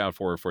to rush out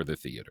for the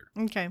theater.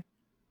 Okay.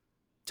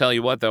 Tell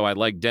you what, though, I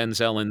like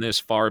Denzel in this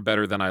far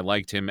better than I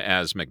liked him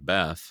as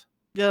Macbeth.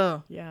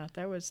 Oh, yeah,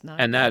 that was not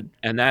good.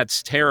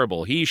 That's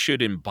terrible. He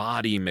should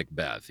embody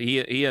Macbeth. He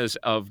is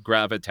of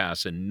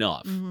gravitas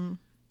enough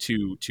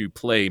to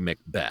play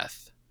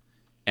Macbeth.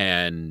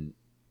 And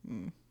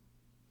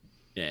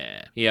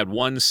Yeah, he had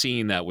one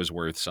scene that was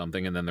worth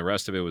something, and then the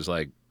rest of it was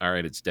like, all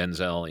right, it's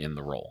Denzel in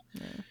the role.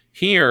 Yeah.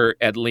 Here,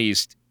 at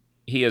least,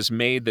 he has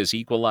made this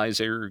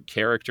Equalizer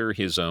character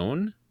his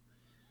own.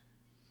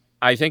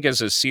 I think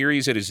as a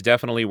series, it is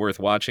definitely worth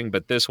watching,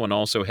 but this one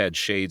also had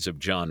shades of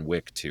John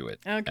Wick to it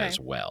Okay. as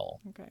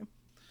well. Okay.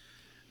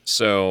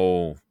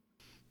 So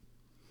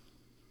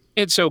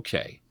it's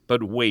okay,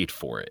 but wait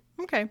for it.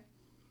 Okay.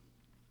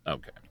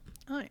 Okay.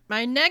 All right.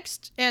 My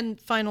next and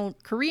final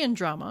Korean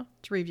drama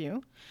to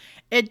review.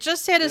 It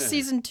just had a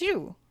season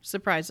 2,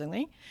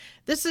 surprisingly.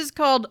 This is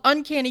called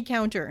Uncanny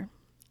Counter.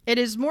 It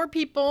is more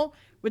people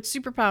with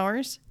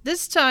superpowers.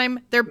 This time,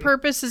 their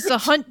purpose is to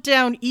hunt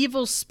down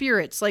evil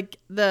spirits. Like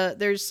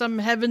there's some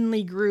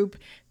heavenly group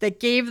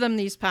that gave them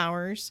these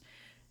powers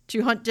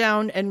to hunt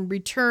down and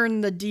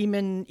return the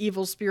demon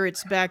evil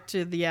spirits back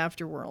to the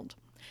afterworld.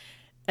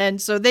 And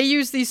so they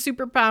use these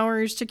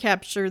superpowers to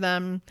capture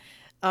them.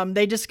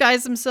 They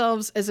disguise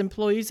themselves as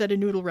employees at a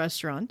noodle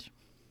restaurant.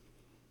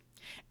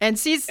 And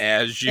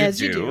As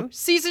you do.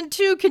 Season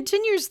 2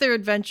 continues their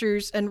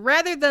adventures, and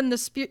rather than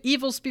the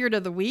evil spirit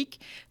of the week,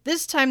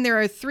 this time there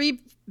are 3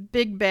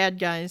 big bad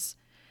guys.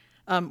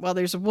 Well,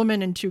 there's a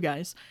woman and 2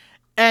 guys.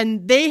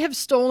 And they have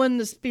stolen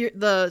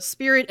the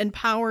spirit and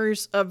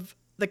powers of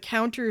the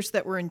counters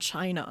that were in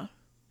China,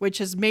 which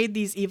has made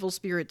these evil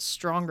spirits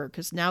stronger,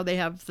 because now they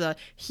have the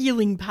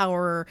healing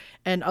power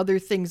and other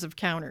things of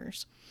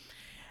counters.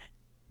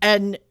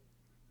 And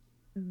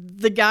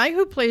the guy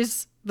who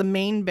plays the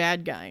main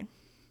bad guy,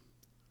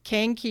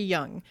 Kang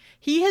Ki-young,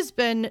 he has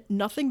been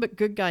nothing but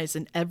good guys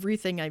in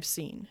everything I've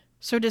seen.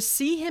 So to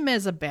see him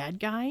as a bad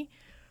guy,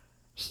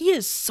 he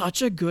is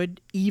such a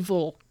good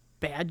evil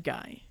bad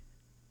guy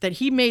that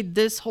he made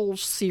this whole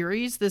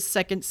series, this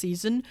second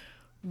season,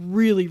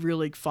 really,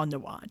 really fun to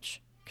watch.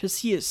 Because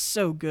he is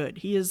so good.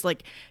 He is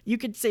like, you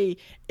could say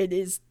it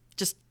is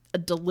just a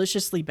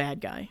deliciously bad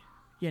guy,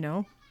 you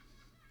know?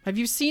 Have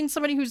you seen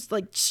somebody who's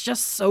like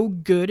just so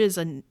good as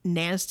a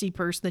nasty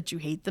person that you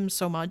hate them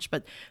so much,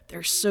 but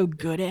they're so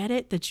good at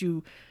it that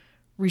you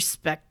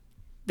respect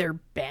their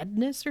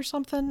badness or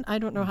something? I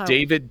don't know how.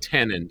 David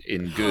Tennant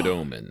in Good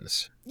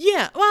Omens.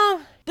 Yeah,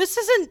 well, this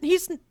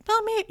isn't,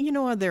 well, maybe, you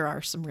know what, there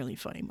are some really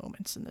funny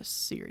moments in this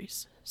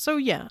series. So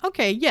yeah,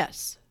 okay,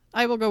 yes.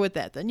 I will go with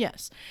that then,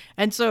 yes.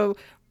 And so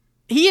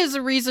he is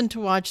a reason to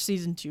watch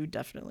season 2,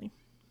 definitely.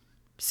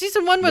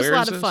 Season 1 was a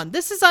lot of fun.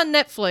 This is on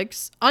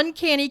Netflix.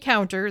 Uncanny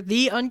Counter.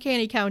 The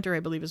Uncanny Counter, I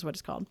believe is what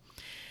it's called.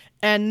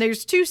 And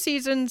there's 2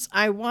 seasons.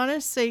 I want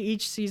to say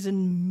each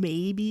season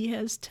maybe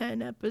has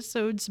 10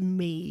 episodes.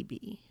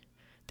 Maybe.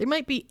 There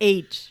might be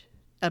 8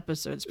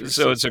 episodes per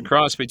season. So it's a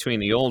cross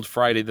between the old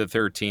Friday the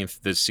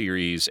 13th, the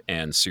series,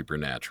 and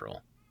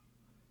Supernatural.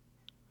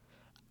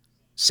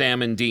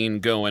 Sam and Dean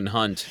go and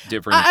hunt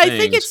different things. I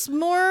think it's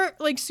more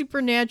like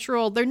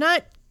Supernatural. They're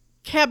not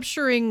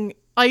capturing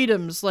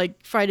items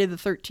like Friday the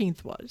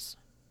 13th was.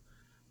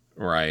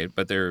 Right,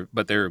 but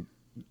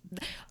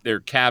they're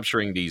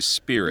capturing these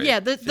spirits. Yeah,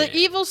 the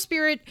evil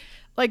spirit,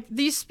 like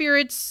these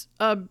spirits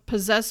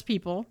possess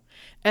people,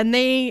 and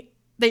they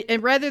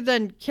and rather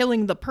than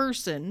killing the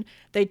person,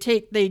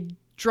 they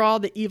draw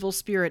the evil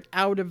spirit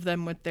out of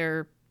them with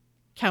their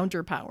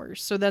counter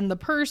powers. So then the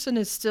person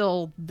is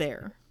still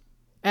there,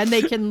 and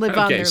they can live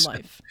on their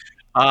life.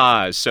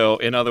 So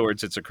in other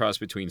words, it's a cross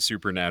between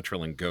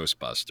Supernatural and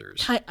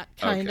Ghostbusters.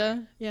 Kinda, okay.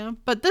 Yeah.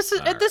 But this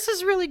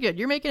is really good.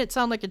 You're making it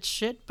sound like it's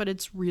shit, but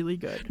it's really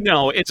good.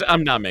 No,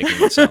 I'm not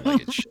making it sound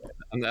like it's shit.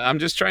 I'm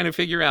just trying to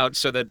figure out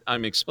so that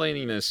I'm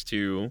explaining this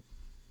to,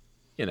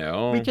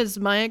 Because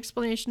my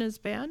explanation is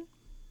bad?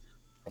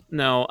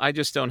 No, I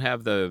just don't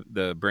have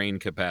the brain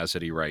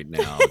capacity right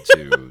now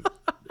to...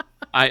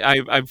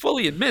 I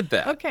fully admit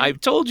that. Okay.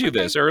 I've told you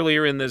this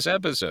earlier in this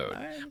episode.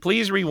 Right.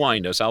 Please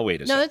rewind us. I'll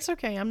wait a second. No, that's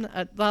okay.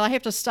 I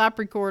have to stop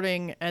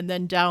recording and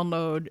then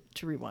download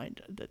to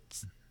rewind.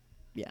 That's,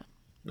 yeah.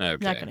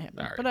 Okay. Not going to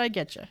happen. Right. But I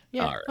get you.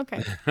 Yeah. All right.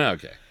 Okay.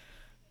 Okay.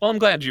 Well, I'm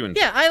glad you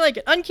enjoyed. Yeah, I like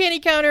it. Uncanny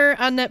Counter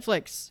on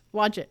Netflix.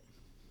 Watch it.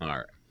 All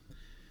right.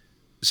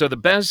 So the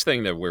best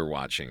thing that we're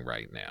watching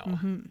right now,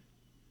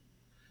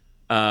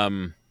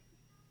 and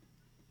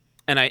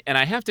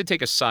I have to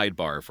take a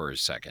sidebar for a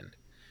second.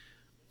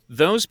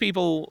 Those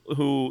people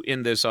who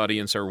in this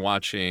audience are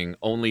watching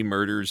Only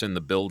Murders in the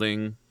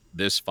Building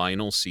this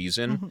final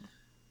season,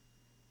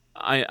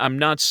 I'm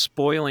not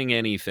spoiling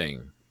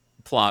anything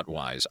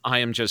plot-wise. I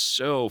am just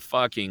so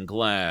fucking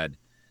glad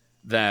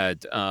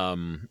that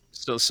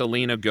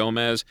Selena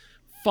Gomez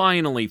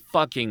finally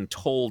fucking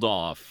told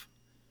off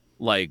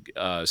like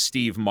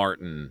Steve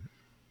Martin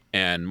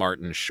and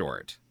Martin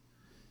Short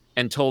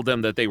and told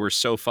them that they were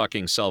so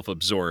fucking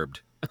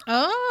self-absorbed.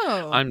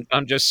 Oh,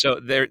 I'm just so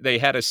they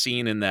had a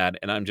scene in that,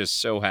 and I'm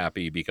just so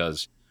happy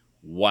because,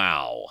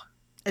 wow,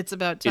 it's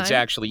about time.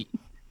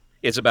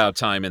 It's about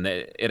time, and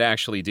it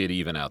actually did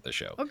even out the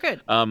show. Oh, good.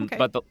 Okay.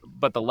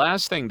 But the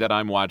last thing that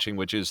I'm watching,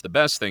 which is the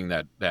best thing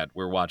that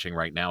we're watching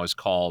right now, is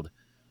called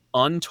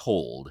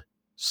Untold: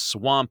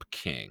 Swamp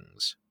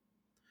Kings,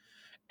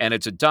 and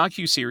it's a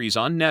docuseries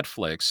on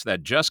Netflix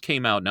that just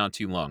came out not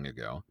too long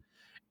ago,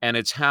 and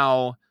it's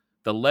how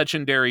the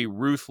legendary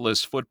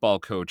ruthless football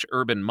coach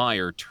Urban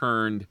Meyer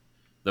turned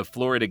the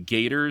Florida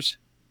Gators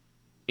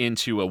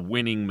into a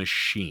winning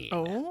machine.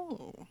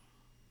 Oh.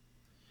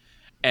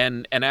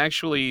 And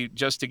actually,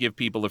 just to give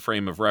people a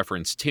frame of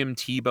reference, Tim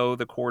Tebow,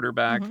 the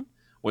quarterback,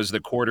 was the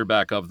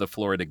quarterback of the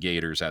Florida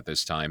Gators at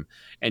this time.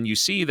 And you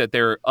see that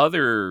there are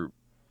other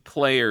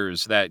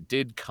players that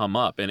did come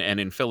up. And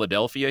in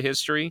Philadelphia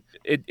history,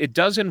 it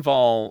does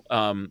involve,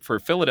 for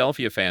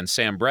Philadelphia fans,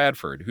 Sam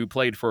Bradford, who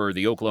played for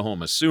the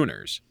Oklahoma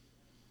Sooners.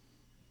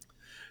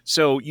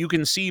 So you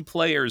can see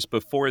players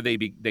before they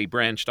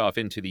branched off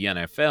into the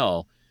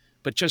NFL,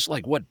 but just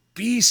like what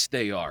beasts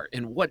they are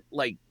and what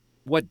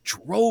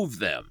drove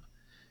them.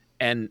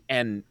 And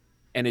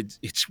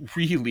it's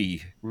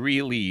really,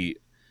 really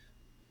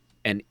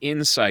an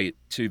insight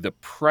to the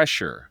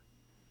pressure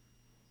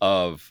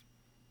of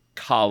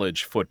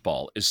college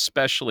football,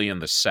 especially in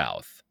the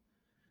South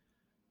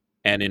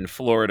and in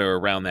Florida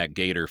around that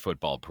Gator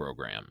football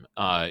program.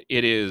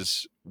 It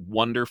is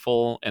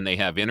wonderful, and they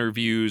have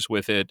interviews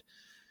with it.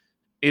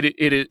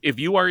 If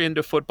you are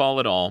into football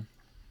at all,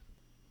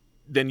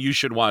 then you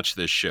should watch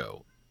this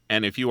show.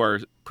 And if you are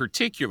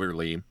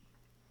particularly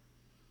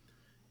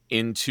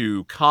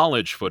into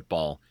college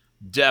football,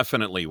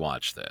 definitely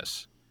watch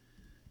this.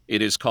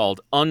 It is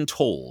called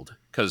Untold,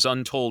 because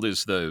Untold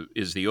is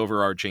the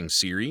overarching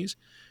series,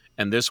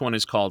 and this one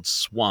is called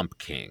Swamp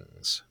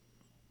Kings.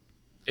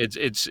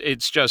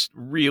 It's just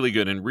really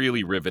good and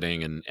really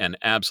riveting and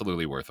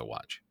absolutely worth a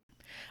watch.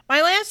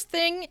 My last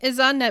thing is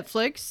on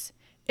Netflix.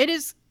 It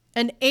is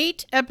an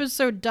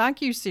 8-episode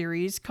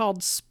docuseries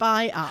called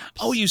Spy Ops.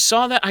 Oh, you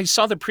saw that? I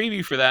saw the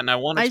preview for that, and I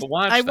wanted to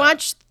watch that. I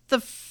watched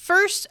the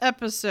first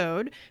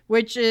episode,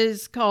 which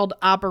is called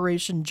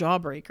Operation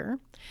Jawbreaker.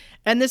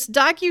 And this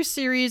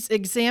docuseries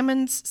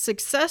examines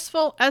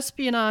successful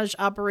espionage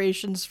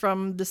operations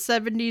from the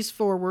 70s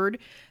forward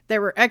that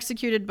were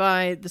executed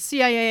by the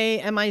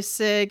CIA,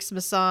 MI6,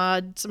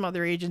 Mossad, some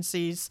other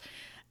agencies.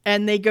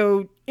 And they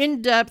go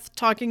in depth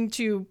talking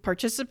to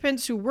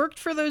participants who worked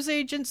for those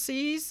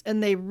agencies,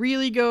 and they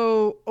really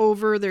go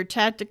over their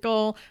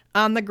tactical,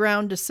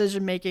 on-the-ground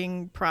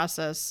decision-making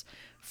process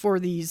for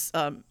these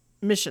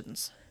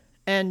missions.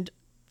 And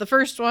the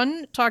first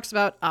one talks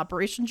about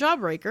Operation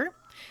Jawbreaker,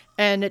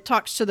 and it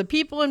talks to the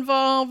people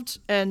involved.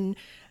 And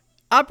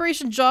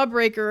Operation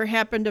Jawbreaker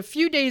happened a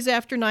few days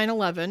after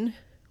 9/11,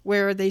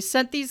 where they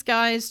sent these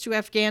guys to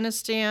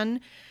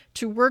Afghanistan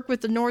to work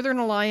with the Northern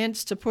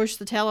Alliance to push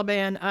the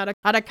Taliban out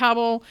of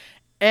Kabul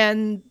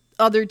and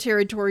other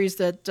territories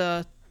that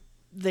the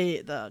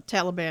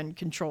Taliban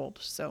controlled.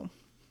 So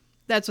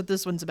that's what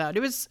this one's about.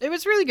 It was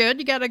really good.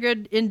 You got a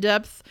good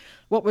in-depth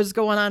what was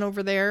going on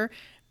over there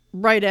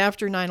right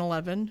after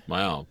 9/11.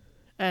 Wow.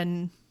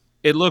 And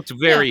it looked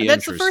very interesting.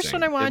 That's the first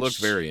one I watched. It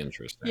looked very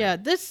interesting. Yeah,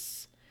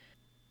 this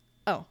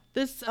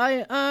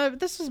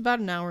was about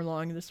an hour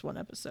long, this one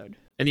episode.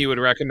 And you would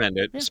recommend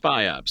it? Yeah.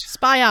 Spy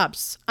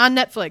Ops on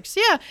Netflix.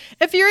 Yeah,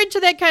 if you're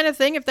into that kind of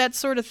thing, if that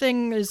sort of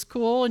thing is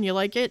cool and you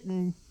like it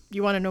and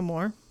you want to know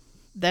more,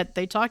 that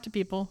they talk to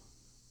people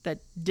that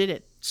did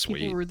it. Sweet.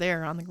 People who were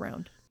there on the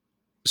ground.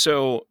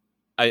 So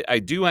I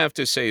do have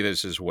to say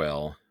this as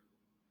well,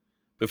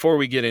 before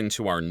we get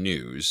into our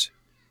news,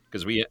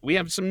 because we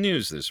have some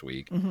news this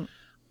week. Mm-hmm.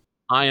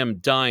 I am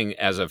dying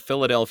as a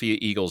Philadelphia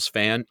Eagles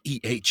fan,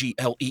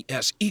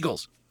 Eagles,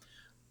 Eagles.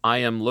 I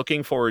am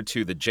looking forward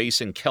to the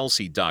Jason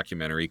Kelce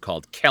documentary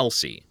called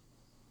Kelce.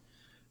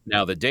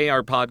 Now, the day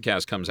our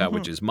podcast comes out,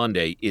 which is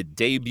Monday, it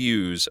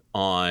debuts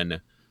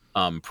on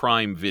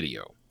Prime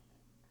Video.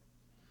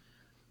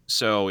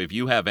 So if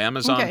you have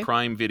Amazon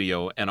Prime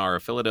Video and are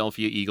a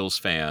Philadelphia Eagles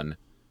fan,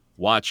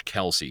 watch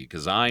Kelce,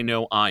 because I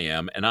know I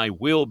am, and I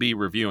will be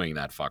reviewing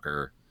that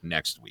fucker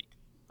next week.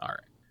 All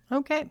right.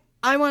 Okay.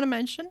 I want to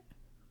mention,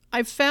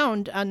 I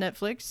found on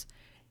Netflix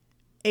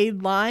a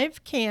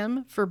live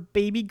cam for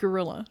baby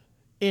gorilla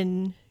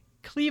in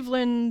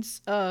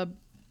Cleveland's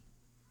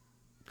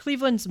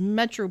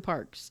metro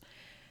parks.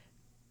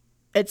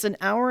 It's an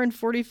hour and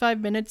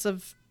 45 minutes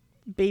of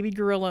baby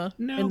gorilla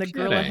in the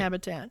gorilla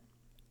habitat.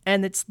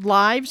 And it's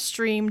live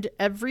streamed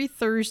every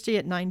Thursday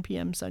at 9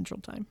 p.m. Central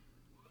Time.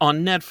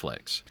 On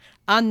Netflix?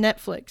 On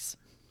Netflix.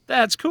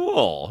 That's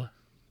cool.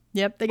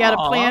 Yep, they got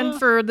a plan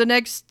for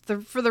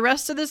for the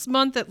rest of this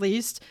month at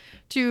least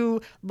to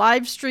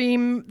live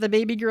stream the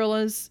baby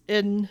gorillas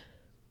in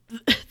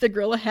the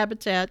gorilla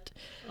habitat.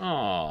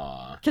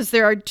 Aww. Because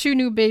there are 2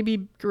 new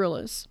baby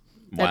gorillas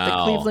at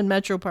the Cleveland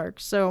Metro Park.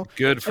 So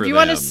good for if you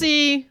want to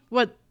see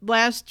what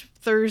last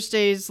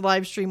Thursday's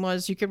live stream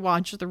was, you could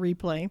watch the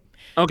replay.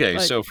 Okay,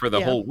 so for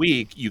the whole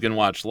week, you can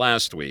watch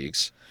last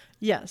week's.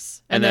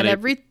 Yes. And then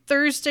every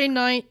Thursday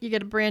night, you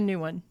get a brand new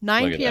one.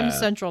 9 p.m.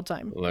 Central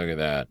Time. Look at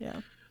that.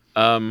 Yeah.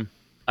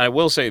 I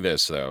will say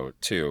this, though,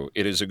 too.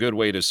 It is a good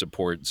way to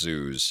support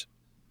zoos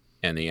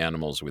and the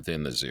animals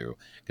within the zoo.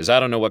 Because I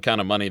don't know what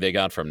kind of money they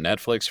got from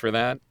Netflix for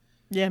that.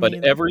 Yeah, but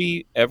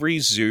every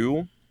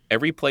zoo,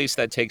 every place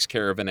that takes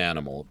care of an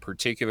animal,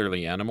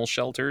 particularly animal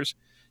shelters,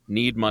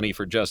 need money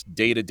for just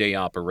day-to-day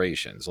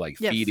operations, like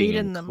feeding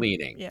and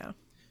cleaning. Yeah.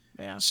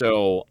 Yeah.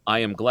 So I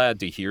am glad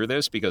to hear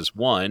this because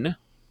one,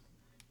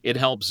 it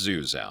helps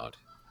zoos out.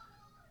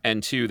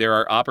 And two, there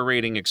are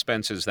operating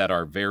expenses that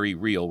are very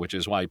real, which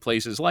is why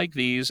places like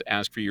these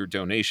ask for your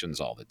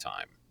donations all the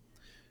time.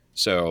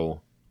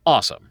 So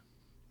awesome.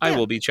 I Yeah.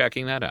 will be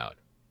checking that out.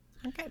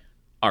 Okay.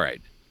 All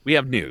right. We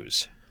have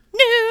news.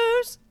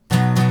 News.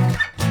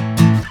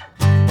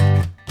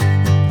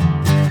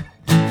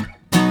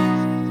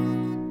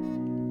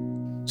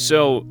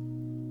 So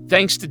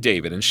thanks to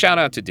David and shout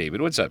out to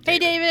David. What's up, Hey,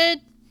 David?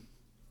 David.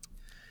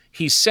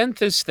 He sent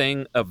this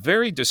thing a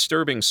very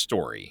disturbing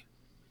story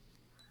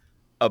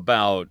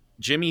about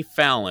Jimmy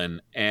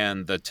Fallon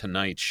and The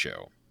Tonight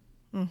Show.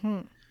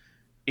 Mm-hmm.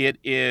 It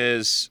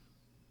is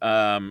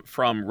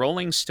from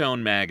Rolling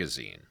Stone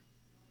magazine,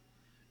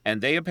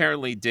 and they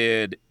apparently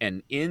did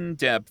an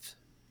in-depth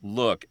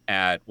look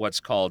at what's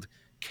called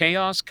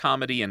chaos,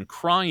 comedy, and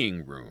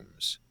crying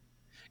rooms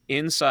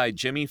inside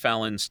Jimmy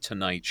Fallon's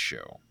Tonight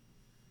Show.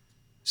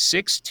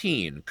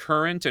 16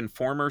 current and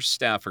former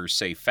staffers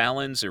say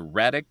Fallon's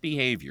erratic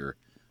behavior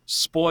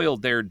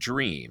spoiled their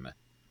dream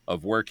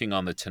of working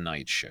on The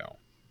Tonight Show.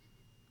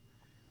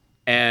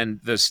 And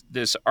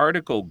this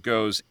article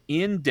goes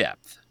in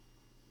depth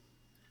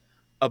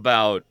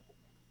about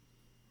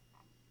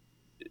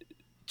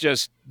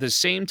just the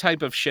same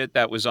type of shit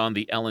that was on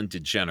the Ellen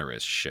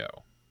DeGeneres show.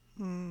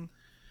 Mm.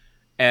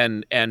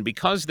 And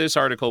because this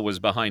article was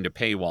behind a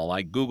paywall,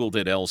 I Googled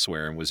it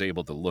elsewhere and was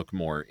able to look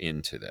more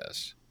into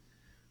this.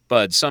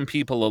 But some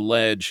people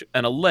allege,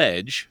 I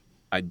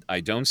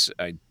don't,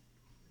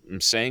 I'm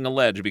saying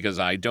allege because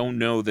I don't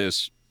know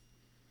this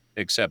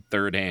except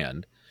third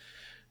hand,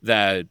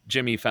 that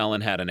Jimmy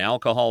Fallon had an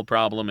alcohol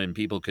problem and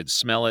people could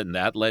smell it, and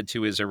that led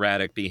to his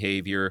erratic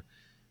behavior.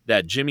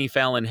 That Jimmy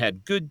Fallon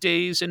had good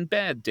days and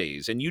bad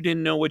days, and you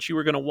didn't know what you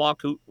were going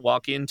to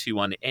walk into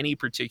on any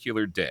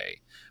particular day.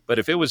 But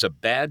if it was a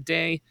bad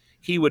day,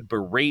 he would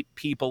berate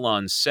people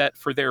on set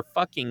for their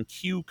fucking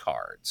cue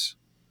cards.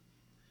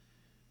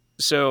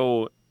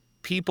 So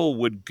people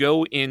would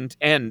go in,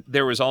 and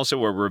there was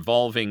also a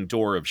revolving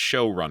door of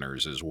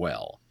showrunners as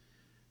well.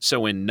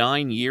 So in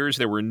 9 years,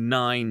 there were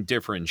 9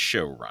 different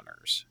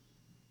showrunners.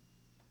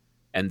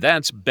 And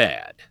that's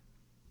bad.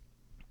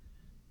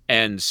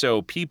 And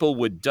so people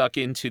would duck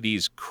into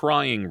these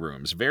crying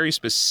rooms, very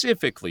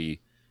specifically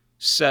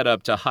set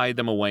up to hide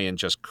them away and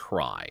just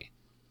cry.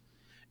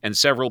 And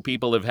several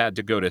people have had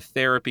to go to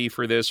therapy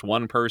for this.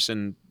 One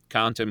person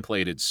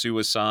contemplated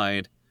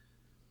suicide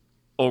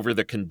over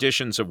the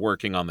conditions of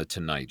working on The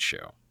Tonight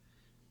Show.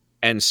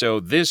 And so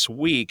this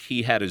week,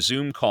 he had a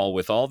Zoom call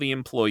with all the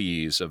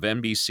employees of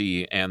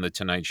NBC and The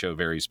Tonight Show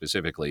very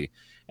specifically,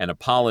 and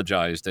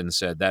apologized and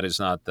said, that is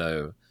not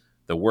the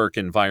work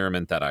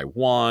environment that I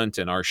want,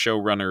 and our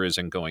showrunner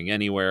isn't going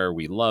anywhere.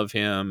 We love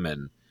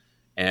him,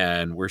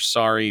 and we're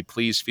sorry.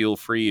 Please feel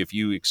free if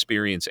you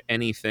experience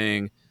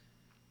anything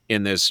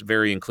in this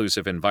very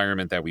inclusive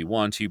environment that we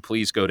want to,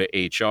 please go to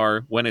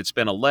HR, when it's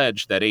been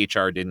alleged that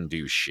HR didn't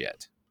do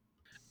shit.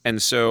 And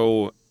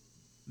so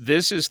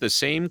this is the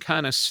same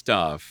kind of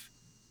stuff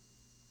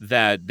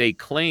that they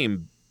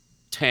claim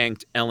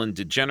tanked Ellen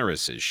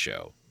DeGeneres'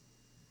 show.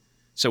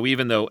 So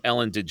even though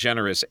Ellen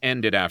DeGeneres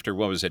ended after,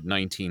 what was it,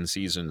 19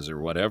 seasons or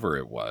whatever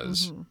it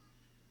was, Mm-hmm.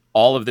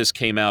 all of this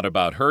came out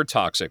about her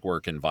toxic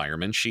work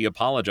environment. She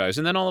apologized.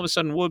 And then all of a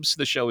sudden, whoops,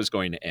 the show is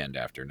going to end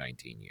after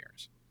 19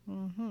 years.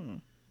 Mm-hmm.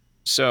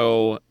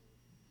 So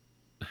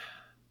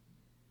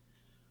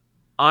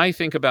I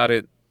think about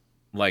it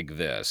like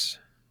this.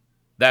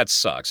 That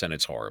sucks and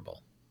it's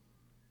horrible.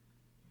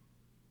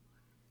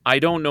 I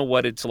don't know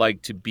what it's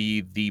like to be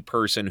the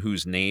person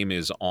whose name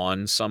is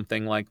on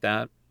something like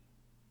that.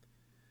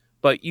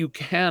 But you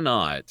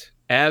cannot,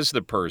 as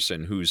the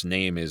person whose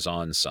name is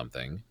on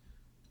something,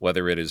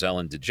 whether it is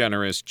Ellen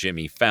DeGeneres,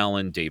 Jimmy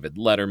Fallon, David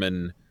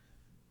Letterman,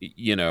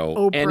 any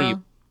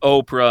Oprah.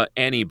 Oprah,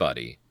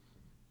 anybody,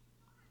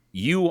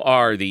 you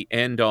are the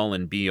end all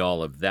and be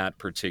all of that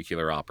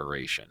particular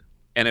operation.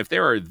 And if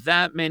there are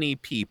that many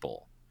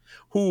people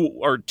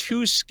who are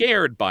too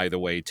scared, by the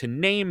way, to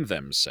name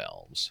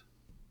themselves,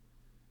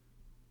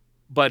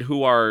 but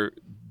who are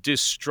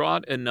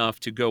distraught enough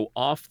to go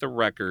off the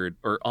record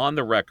or on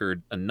the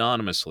record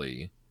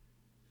anonymously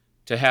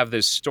to have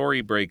this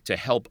story break to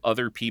help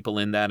other people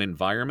in that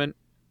environment,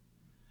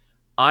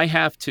 I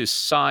have to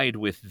side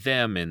with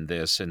them in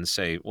this and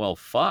say, well,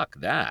 fuck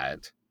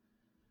that.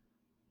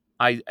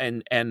 I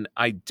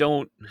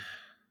don't,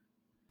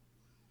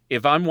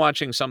 if I'm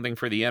watching something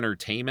for the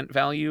entertainment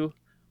value,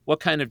 what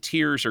kind of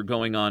tears are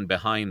going on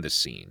behind the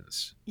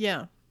scenes?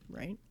 Yeah.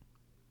 Right.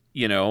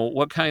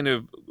 What kind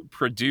of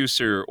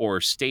producer or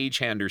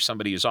stagehand or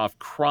somebody is off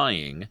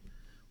crying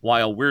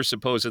while we're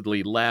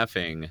supposedly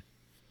laughing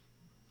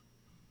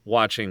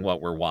watching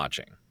what we're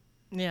watching?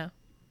 Yeah.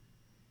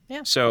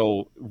 Yeah.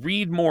 So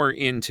read more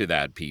into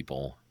that,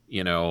 people.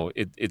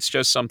 It's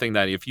just something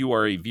that if you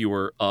are a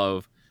viewer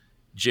of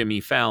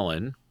Jimmy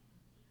Fallon,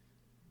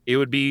 it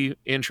would be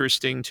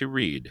interesting to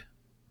read,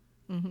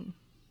 Mm-hmm.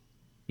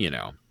 you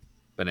know.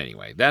 But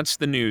anyway, that's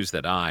the news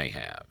that I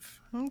have.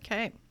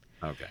 Okay.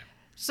 Okay.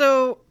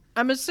 So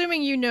I'm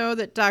assuming you know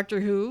that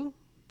Doctor Who,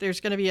 there's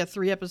going to be a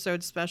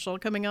 3-episode special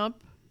coming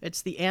up.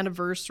 It's the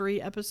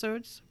anniversary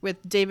episodes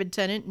with David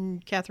Tennant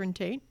and Catherine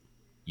Tate.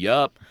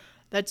 Yup.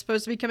 That's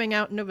supposed to be coming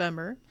out in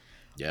November.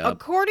 Yep.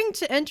 According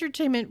to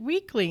Entertainment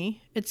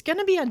Weekly, it's going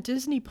to be on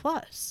Disney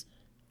Plus.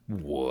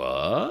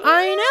 What?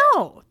 I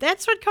know.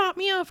 That's what caught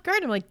me off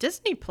guard. I'm like,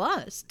 Disney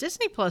Plus?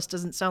 Disney Plus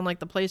doesn't sound like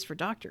the place for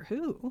Doctor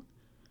Who.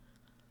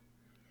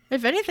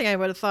 If anything, I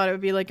would have thought it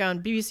would be like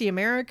on BBC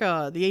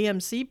America, the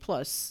AMC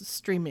Plus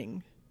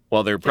streaming.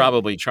 Well, they're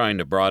probably trying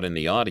to broaden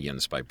the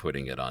audience by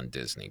putting it on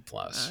Disney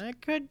Plus.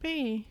 That could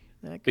be.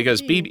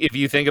 Because if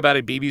you think about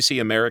it, BBC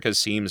America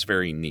seems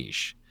very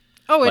niche.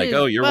 Oh, it like, is.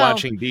 oh, you're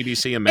watching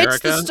BBC America?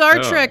 It's the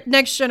Star Trek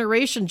Next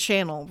Generation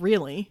channel,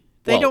 really.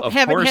 They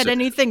haven't had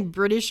anything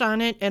British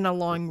on it in a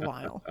long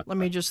while. Let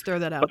me just throw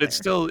that out there. But it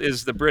still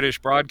is the British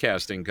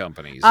Broadcasting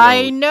Company. So.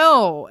 I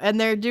know. And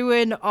they're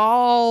doing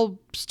all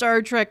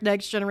Star Trek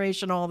Next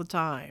Generation all the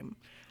time.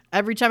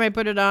 Every time I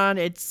put it on,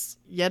 it's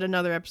yet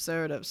another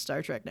episode of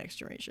Star Trek Next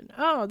Generation.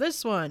 Oh,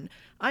 this one.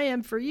 I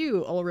am for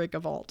you, Ulrich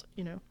of Alt.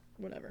 You know,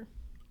 whatever.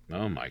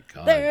 Oh, my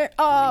God. There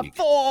are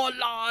 4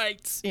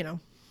 lights. You know,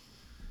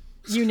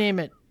 you name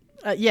it.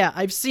 Yeah,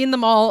 I've seen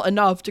them all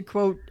enough to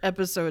quote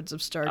episodes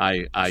of Star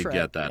Trek. I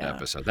get that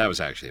episode. That was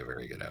actually a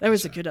very good episode. That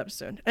was a good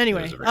episode.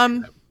 Anyway,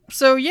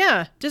 so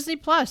yeah, Disney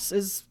Plus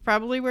is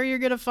probably where you're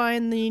going to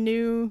find the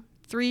new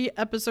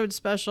 3-episode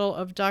special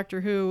of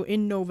Doctor Who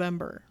in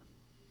November.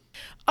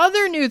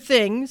 Other new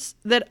things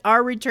that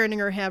are returning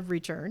or have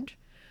returned.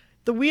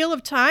 The Wheel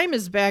of Time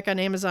is back on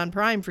Amazon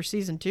Prime for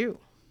season 2.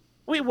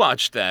 We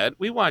watched that.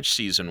 We watched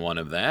season 1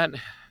 of that.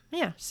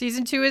 Yeah,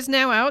 season 2 is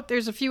now out.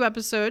 There's a few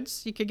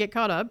episodes. You could get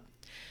caught up.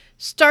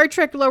 Star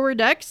Trek Lower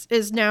Decks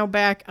is now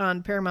back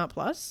on Paramount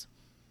Plus.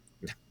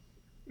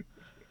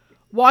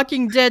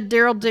 Walking Dead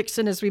Daryl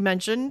Dixon, as we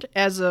mentioned,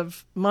 as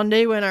of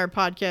Monday when our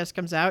podcast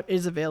comes out,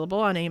 is available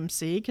on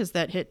AMC because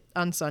that hit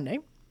on Sunday.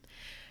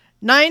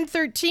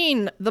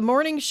 9/13, The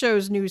Morning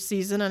Show's new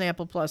season on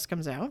Apple Plus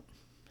comes out.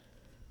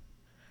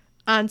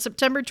 On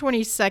September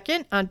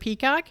 22nd on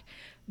Peacock,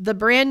 the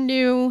brand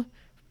new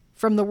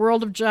From the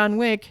World of John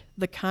Wick,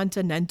 The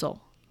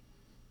Continental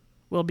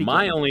will be.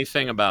 My only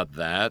thing about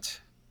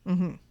that,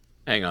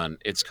 hang on,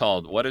 it's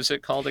called, what is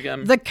it called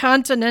again? The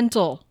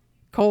Continental,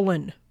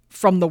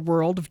 From the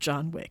World of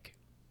John Wick.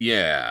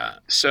 Yeah,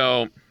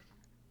 so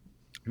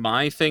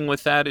my thing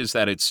with that is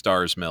that it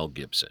stars Mel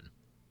Gibson.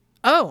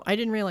 Oh, I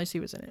didn't realize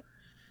he was in it.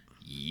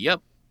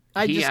 Yep.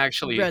 I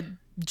just read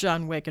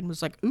John Wick and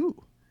was like,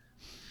 ooh.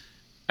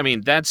 I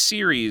mean, that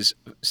series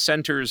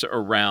centers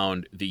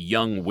around the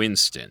young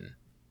Winston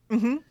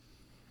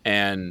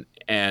and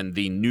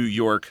the New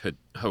York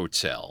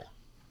hotel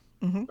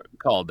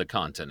called the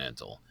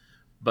Continental.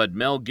 But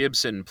Mel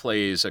Gibson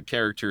plays a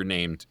character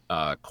named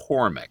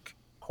Cormac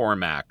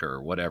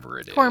or whatever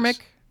it is.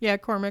 Cormac. Yeah,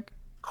 Cormac.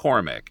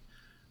 Cormac.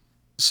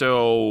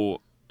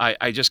 So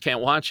I just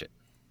can't watch it.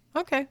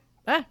 Okay.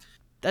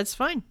 That's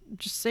fine.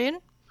 Just saying.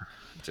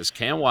 Just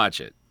can't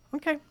watch it.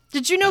 Okay.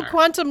 Did you know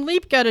Quantum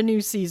Leap got a new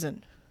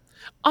season?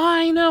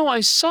 I know. I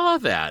saw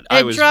that.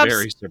 I was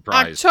very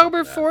surprised.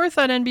 October 4th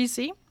on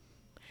NBC.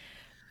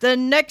 The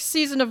next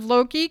season of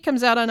Loki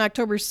comes out on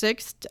October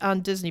 6th on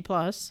Disney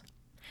Plus.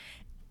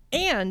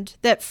 And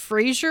that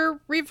Frasier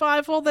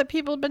revival that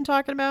people have been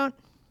talking about.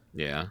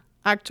 Yeah.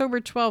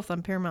 October 12th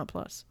on Paramount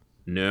Plus.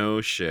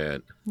 No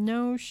shit.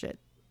 No shit.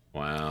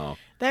 Wow.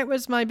 That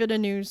was my bit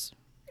of news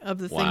of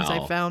the things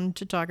I found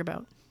to talk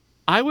about.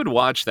 I would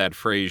watch that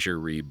Frasier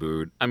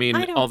reboot. I mean,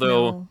 I'm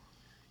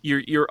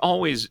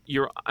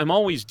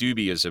always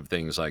dubious of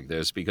things like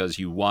this because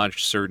you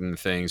watch certain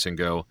things and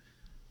go,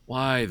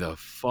 why the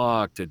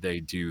fuck did they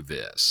do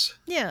this?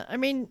 Yeah, I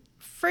mean,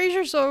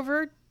 Frasier's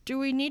over. Do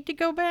we need to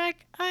go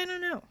back? I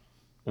don't know.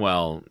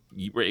 Well,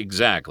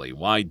 exactly.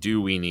 Why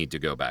do we need to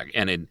go back?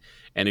 And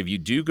if you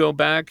do go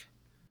back,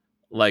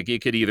 like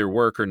it could either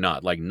work or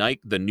not. Like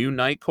the new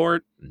Night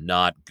Court,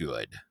 not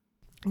good.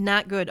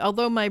 Not good.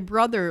 Although my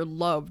brother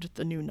loved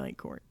the new Night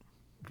Court.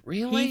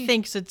 Really? He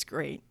thinks it's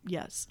great.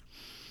 Yes.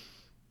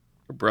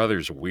 Your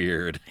brother's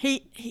weird.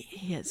 He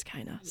is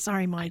kind of.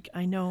 Sorry, Mike.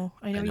 I know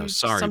you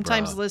sorry,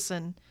 sometimes bro.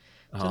 listen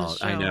to the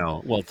show. I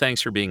know. Well,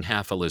 thanks for being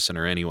half a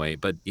listener anyway.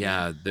 But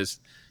no.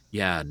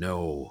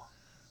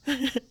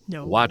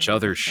 No. Watch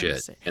other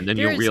shit, and then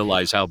you'll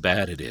realize how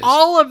bad it is.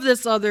 All of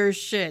this other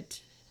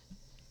shit.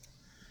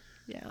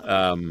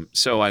 Yeah.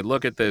 So I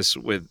look at this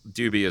with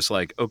dubious,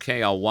 like,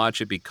 okay, I'll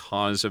watch it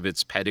because of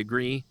its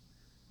pedigree,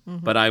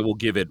 but I will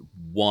give it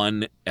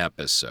 1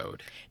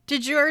 episode.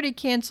 Did you already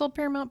cancel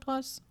Paramount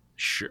Plus?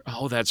 Sure.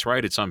 Oh, that's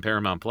right. It's on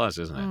Paramount Plus,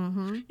 isn't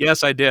it?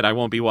 Yes, I did. I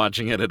won't be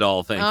watching it at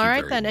all. Thank you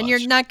very much. And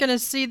you're not going to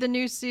see the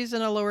new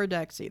season of Lower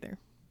Decks either.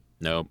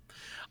 Nope.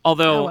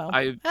 Although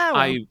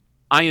I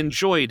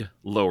enjoyed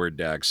Lower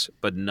Decks,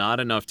 but not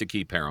enough to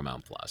keep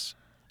Paramount Plus.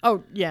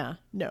 Oh, yeah.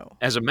 No.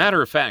 As a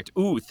matter of fact,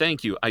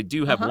 thank you. I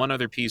do have one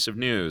other piece of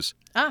news.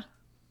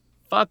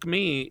 Fuck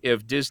me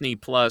if Disney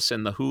Plus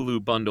and the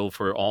Hulu bundle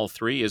for all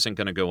 3 isn't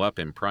going to go up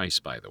in price,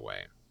 by the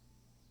way.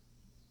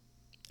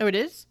 Oh, it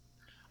is?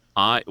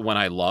 When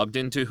I logged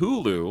into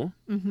Hulu,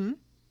 Mm-hmm.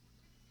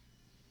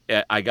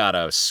 I got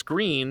a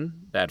screen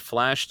that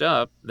flashed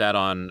up that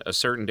on a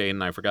certain date,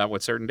 and I forgot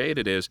what certain date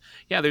it is.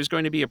 Yeah, there's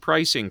going to be a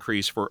price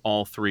increase for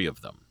all three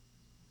of them.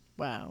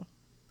 Wow.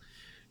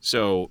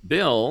 So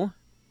Bill,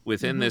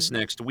 within Mm-hmm. this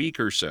next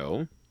week or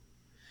so,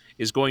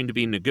 is going to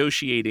be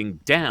negotiating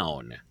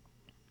down.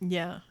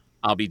 Yeah.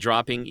 I'll be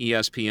dropping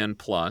ESPN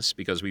Plus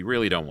because we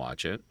really don't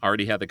watch it.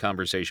 Already had the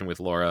conversation with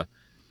Laura.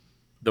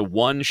 The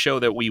one show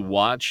that we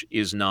watch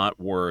is not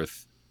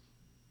worth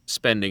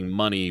spending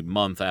money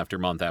month after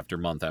month after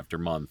month after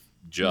month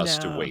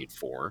just to No. wait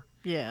for.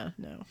 Yeah.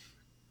 No.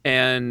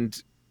 And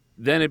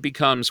then it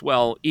becomes,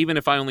 well, even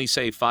if I only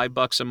save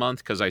 $5 a month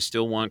because I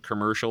still want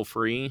commercial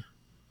free,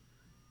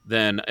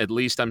 then at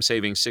least I'm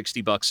saving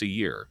 $60 a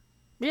year,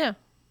 Yeah.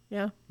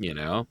 Yeah.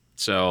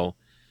 So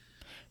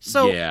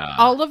So yeah.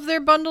 all of their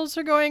bundles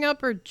are going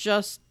up, or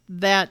just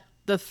the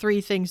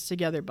three things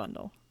together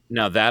bundle?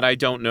 Now that I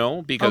don't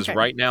know, because Okay.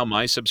 right now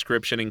my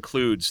subscription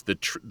includes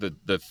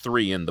the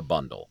three in the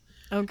bundle.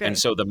 And Okay.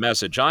 so the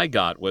message I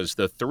got was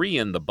the three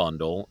in the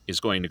bundle is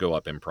going to go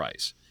up in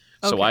price.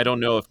 So I Okay. don't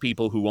know if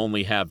people who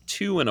only have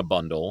two in a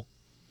bundle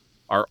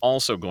are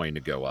also going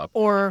to go up.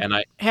 Or And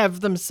have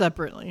them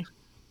separately.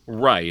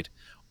 right.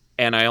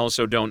 And I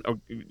also don't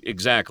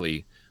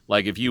exactly,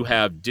 like, if you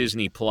have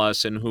Disney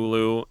Plus and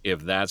Hulu, if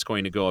that's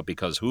going to go up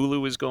because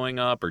Hulu is going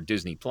up or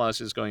Disney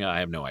Plus is going up, I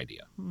have no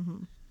idea.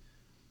 Mm-hmm.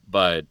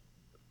 But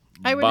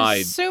I would by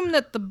assume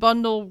that the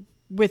bundle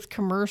with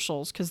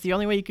commercials, because the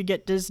only way you could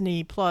get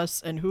Disney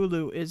Plus and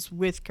Hulu is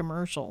with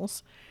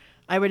commercials.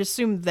 I would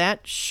assume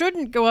that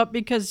shouldn't go up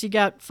because you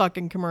got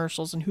fucking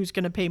commercials, and who's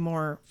going to pay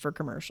more for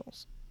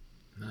commercials?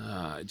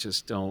 I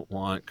just don't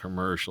want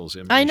commercials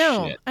in my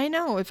shit. I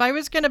know. If I'm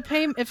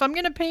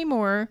gonna pay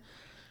more,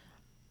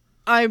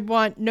 I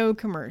want no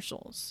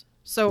commercials.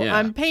 So Yeah.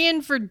 I'm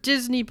paying for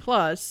Disney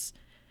Plus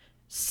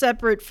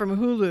separate from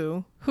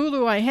Hulu.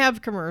 Hulu, I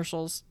have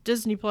commercials.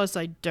 Disney Plus,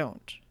 I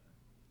don't.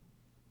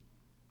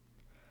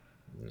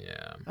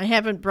 Yeah. I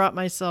haven't brought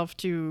myself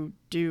to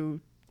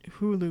do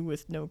Hulu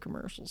with no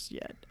commercials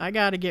yet. I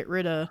got to get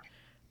rid of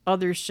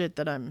other shit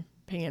that I'm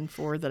paying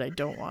for that I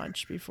don't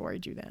watch before I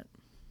do that.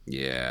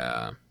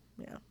 Yeah.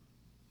 Yeah.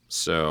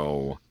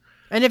 So.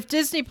 And if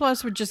Disney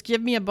Plus would just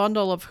give me a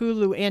bundle of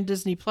Hulu and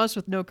Disney Plus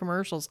with no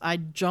commercials,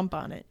 I'd jump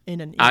on it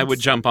in an instant. I would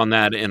jump on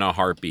that in a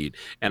heartbeat.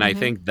 And I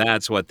think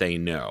that's what they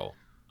know.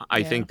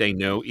 I think they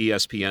know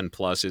ESPN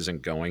Plus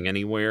isn't going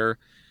anywhere.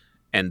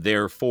 And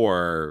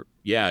therefore,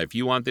 yeah, if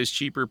you want this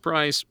cheaper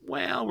price,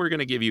 well, we're going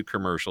to give you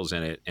commercials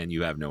in it and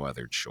you have no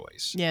other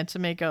choice. Yeah, to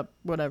make up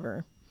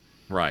whatever.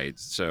 Right.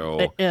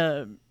 So.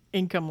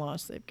 Income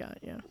loss they've got,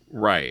 yeah.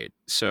 Right.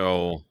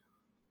 So.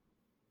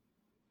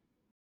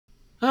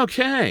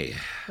 Okay.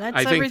 That's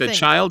I think everything. the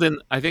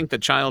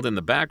child in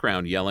the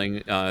background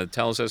yelling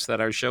tells us that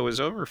our show is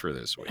over for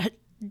this week.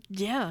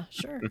 Yeah,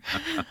 sure.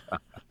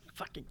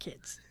 Fucking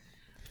kids.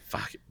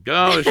 Fuck.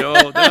 Go, show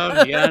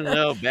those young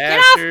little bastards.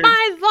 Get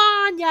off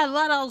my lawn, you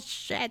little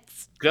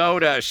shits. Go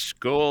to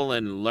school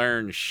and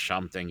learn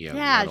something, you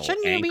little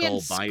shouldn't you be in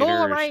ankle school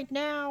biters. right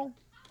now?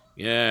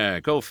 Yeah,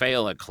 go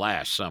fail a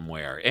class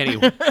somewhere.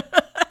 Anyway.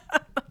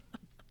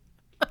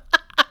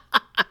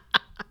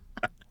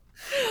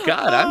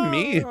 God, I'm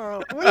mean.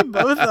 We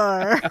both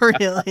are,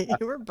 really.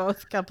 We're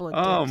both a couple of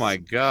dicks. Oh, my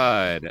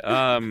God.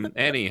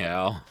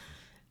 Anyhow.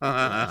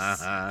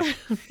 Yes.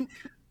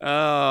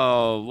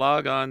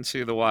 Log on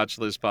to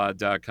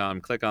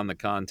thewatchlistpod.com, click on the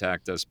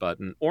Contact Us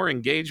button, or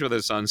engage with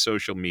us on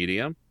social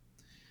media.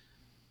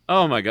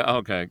 Oh, my God.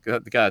 Okay.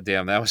 God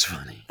damn, that was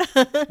funny.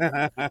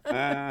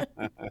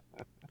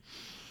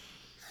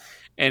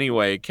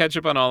 Anyway, catch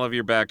up on all of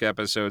your back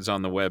episodes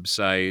on the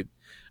website.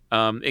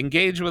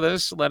 Engage with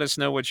us. Let us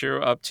know what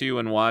you're up to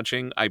and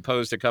watching. I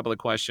posed a couple of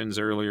questions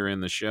earlier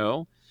in the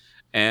show,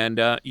 and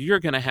you're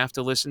going to have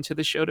to listen to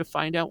the show to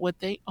find out what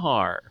they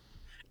are.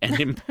 And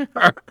in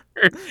part,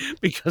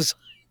 because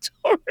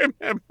I don't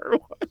remember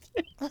what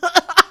they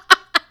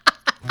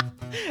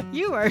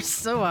You are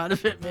so out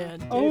of it, man.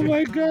 Dude. Oh,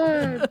 my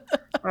God.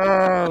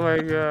 Oh, my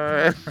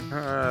God.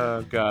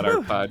 Oh, God, our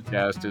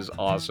podcast is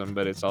awesome,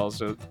 but it's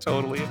also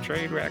totally a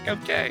train wreck.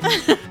 Okay.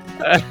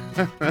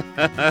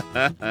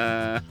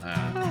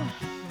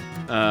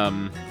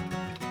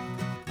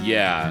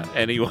 Yeah,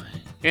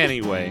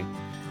 anyway,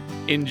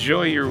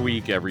 enjoy your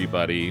week,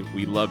 everybody.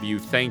 We love you.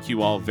 Thank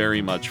you all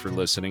very much for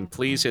listening.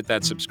 Please hit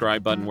that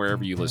subscribe button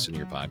wherever you listen to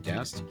your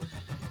podcast.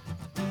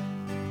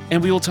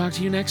 And we will talk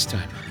to you next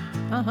time.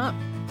 Uh-huh.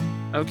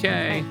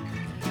 Okay.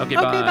 Okay, Okay,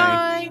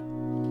 bye.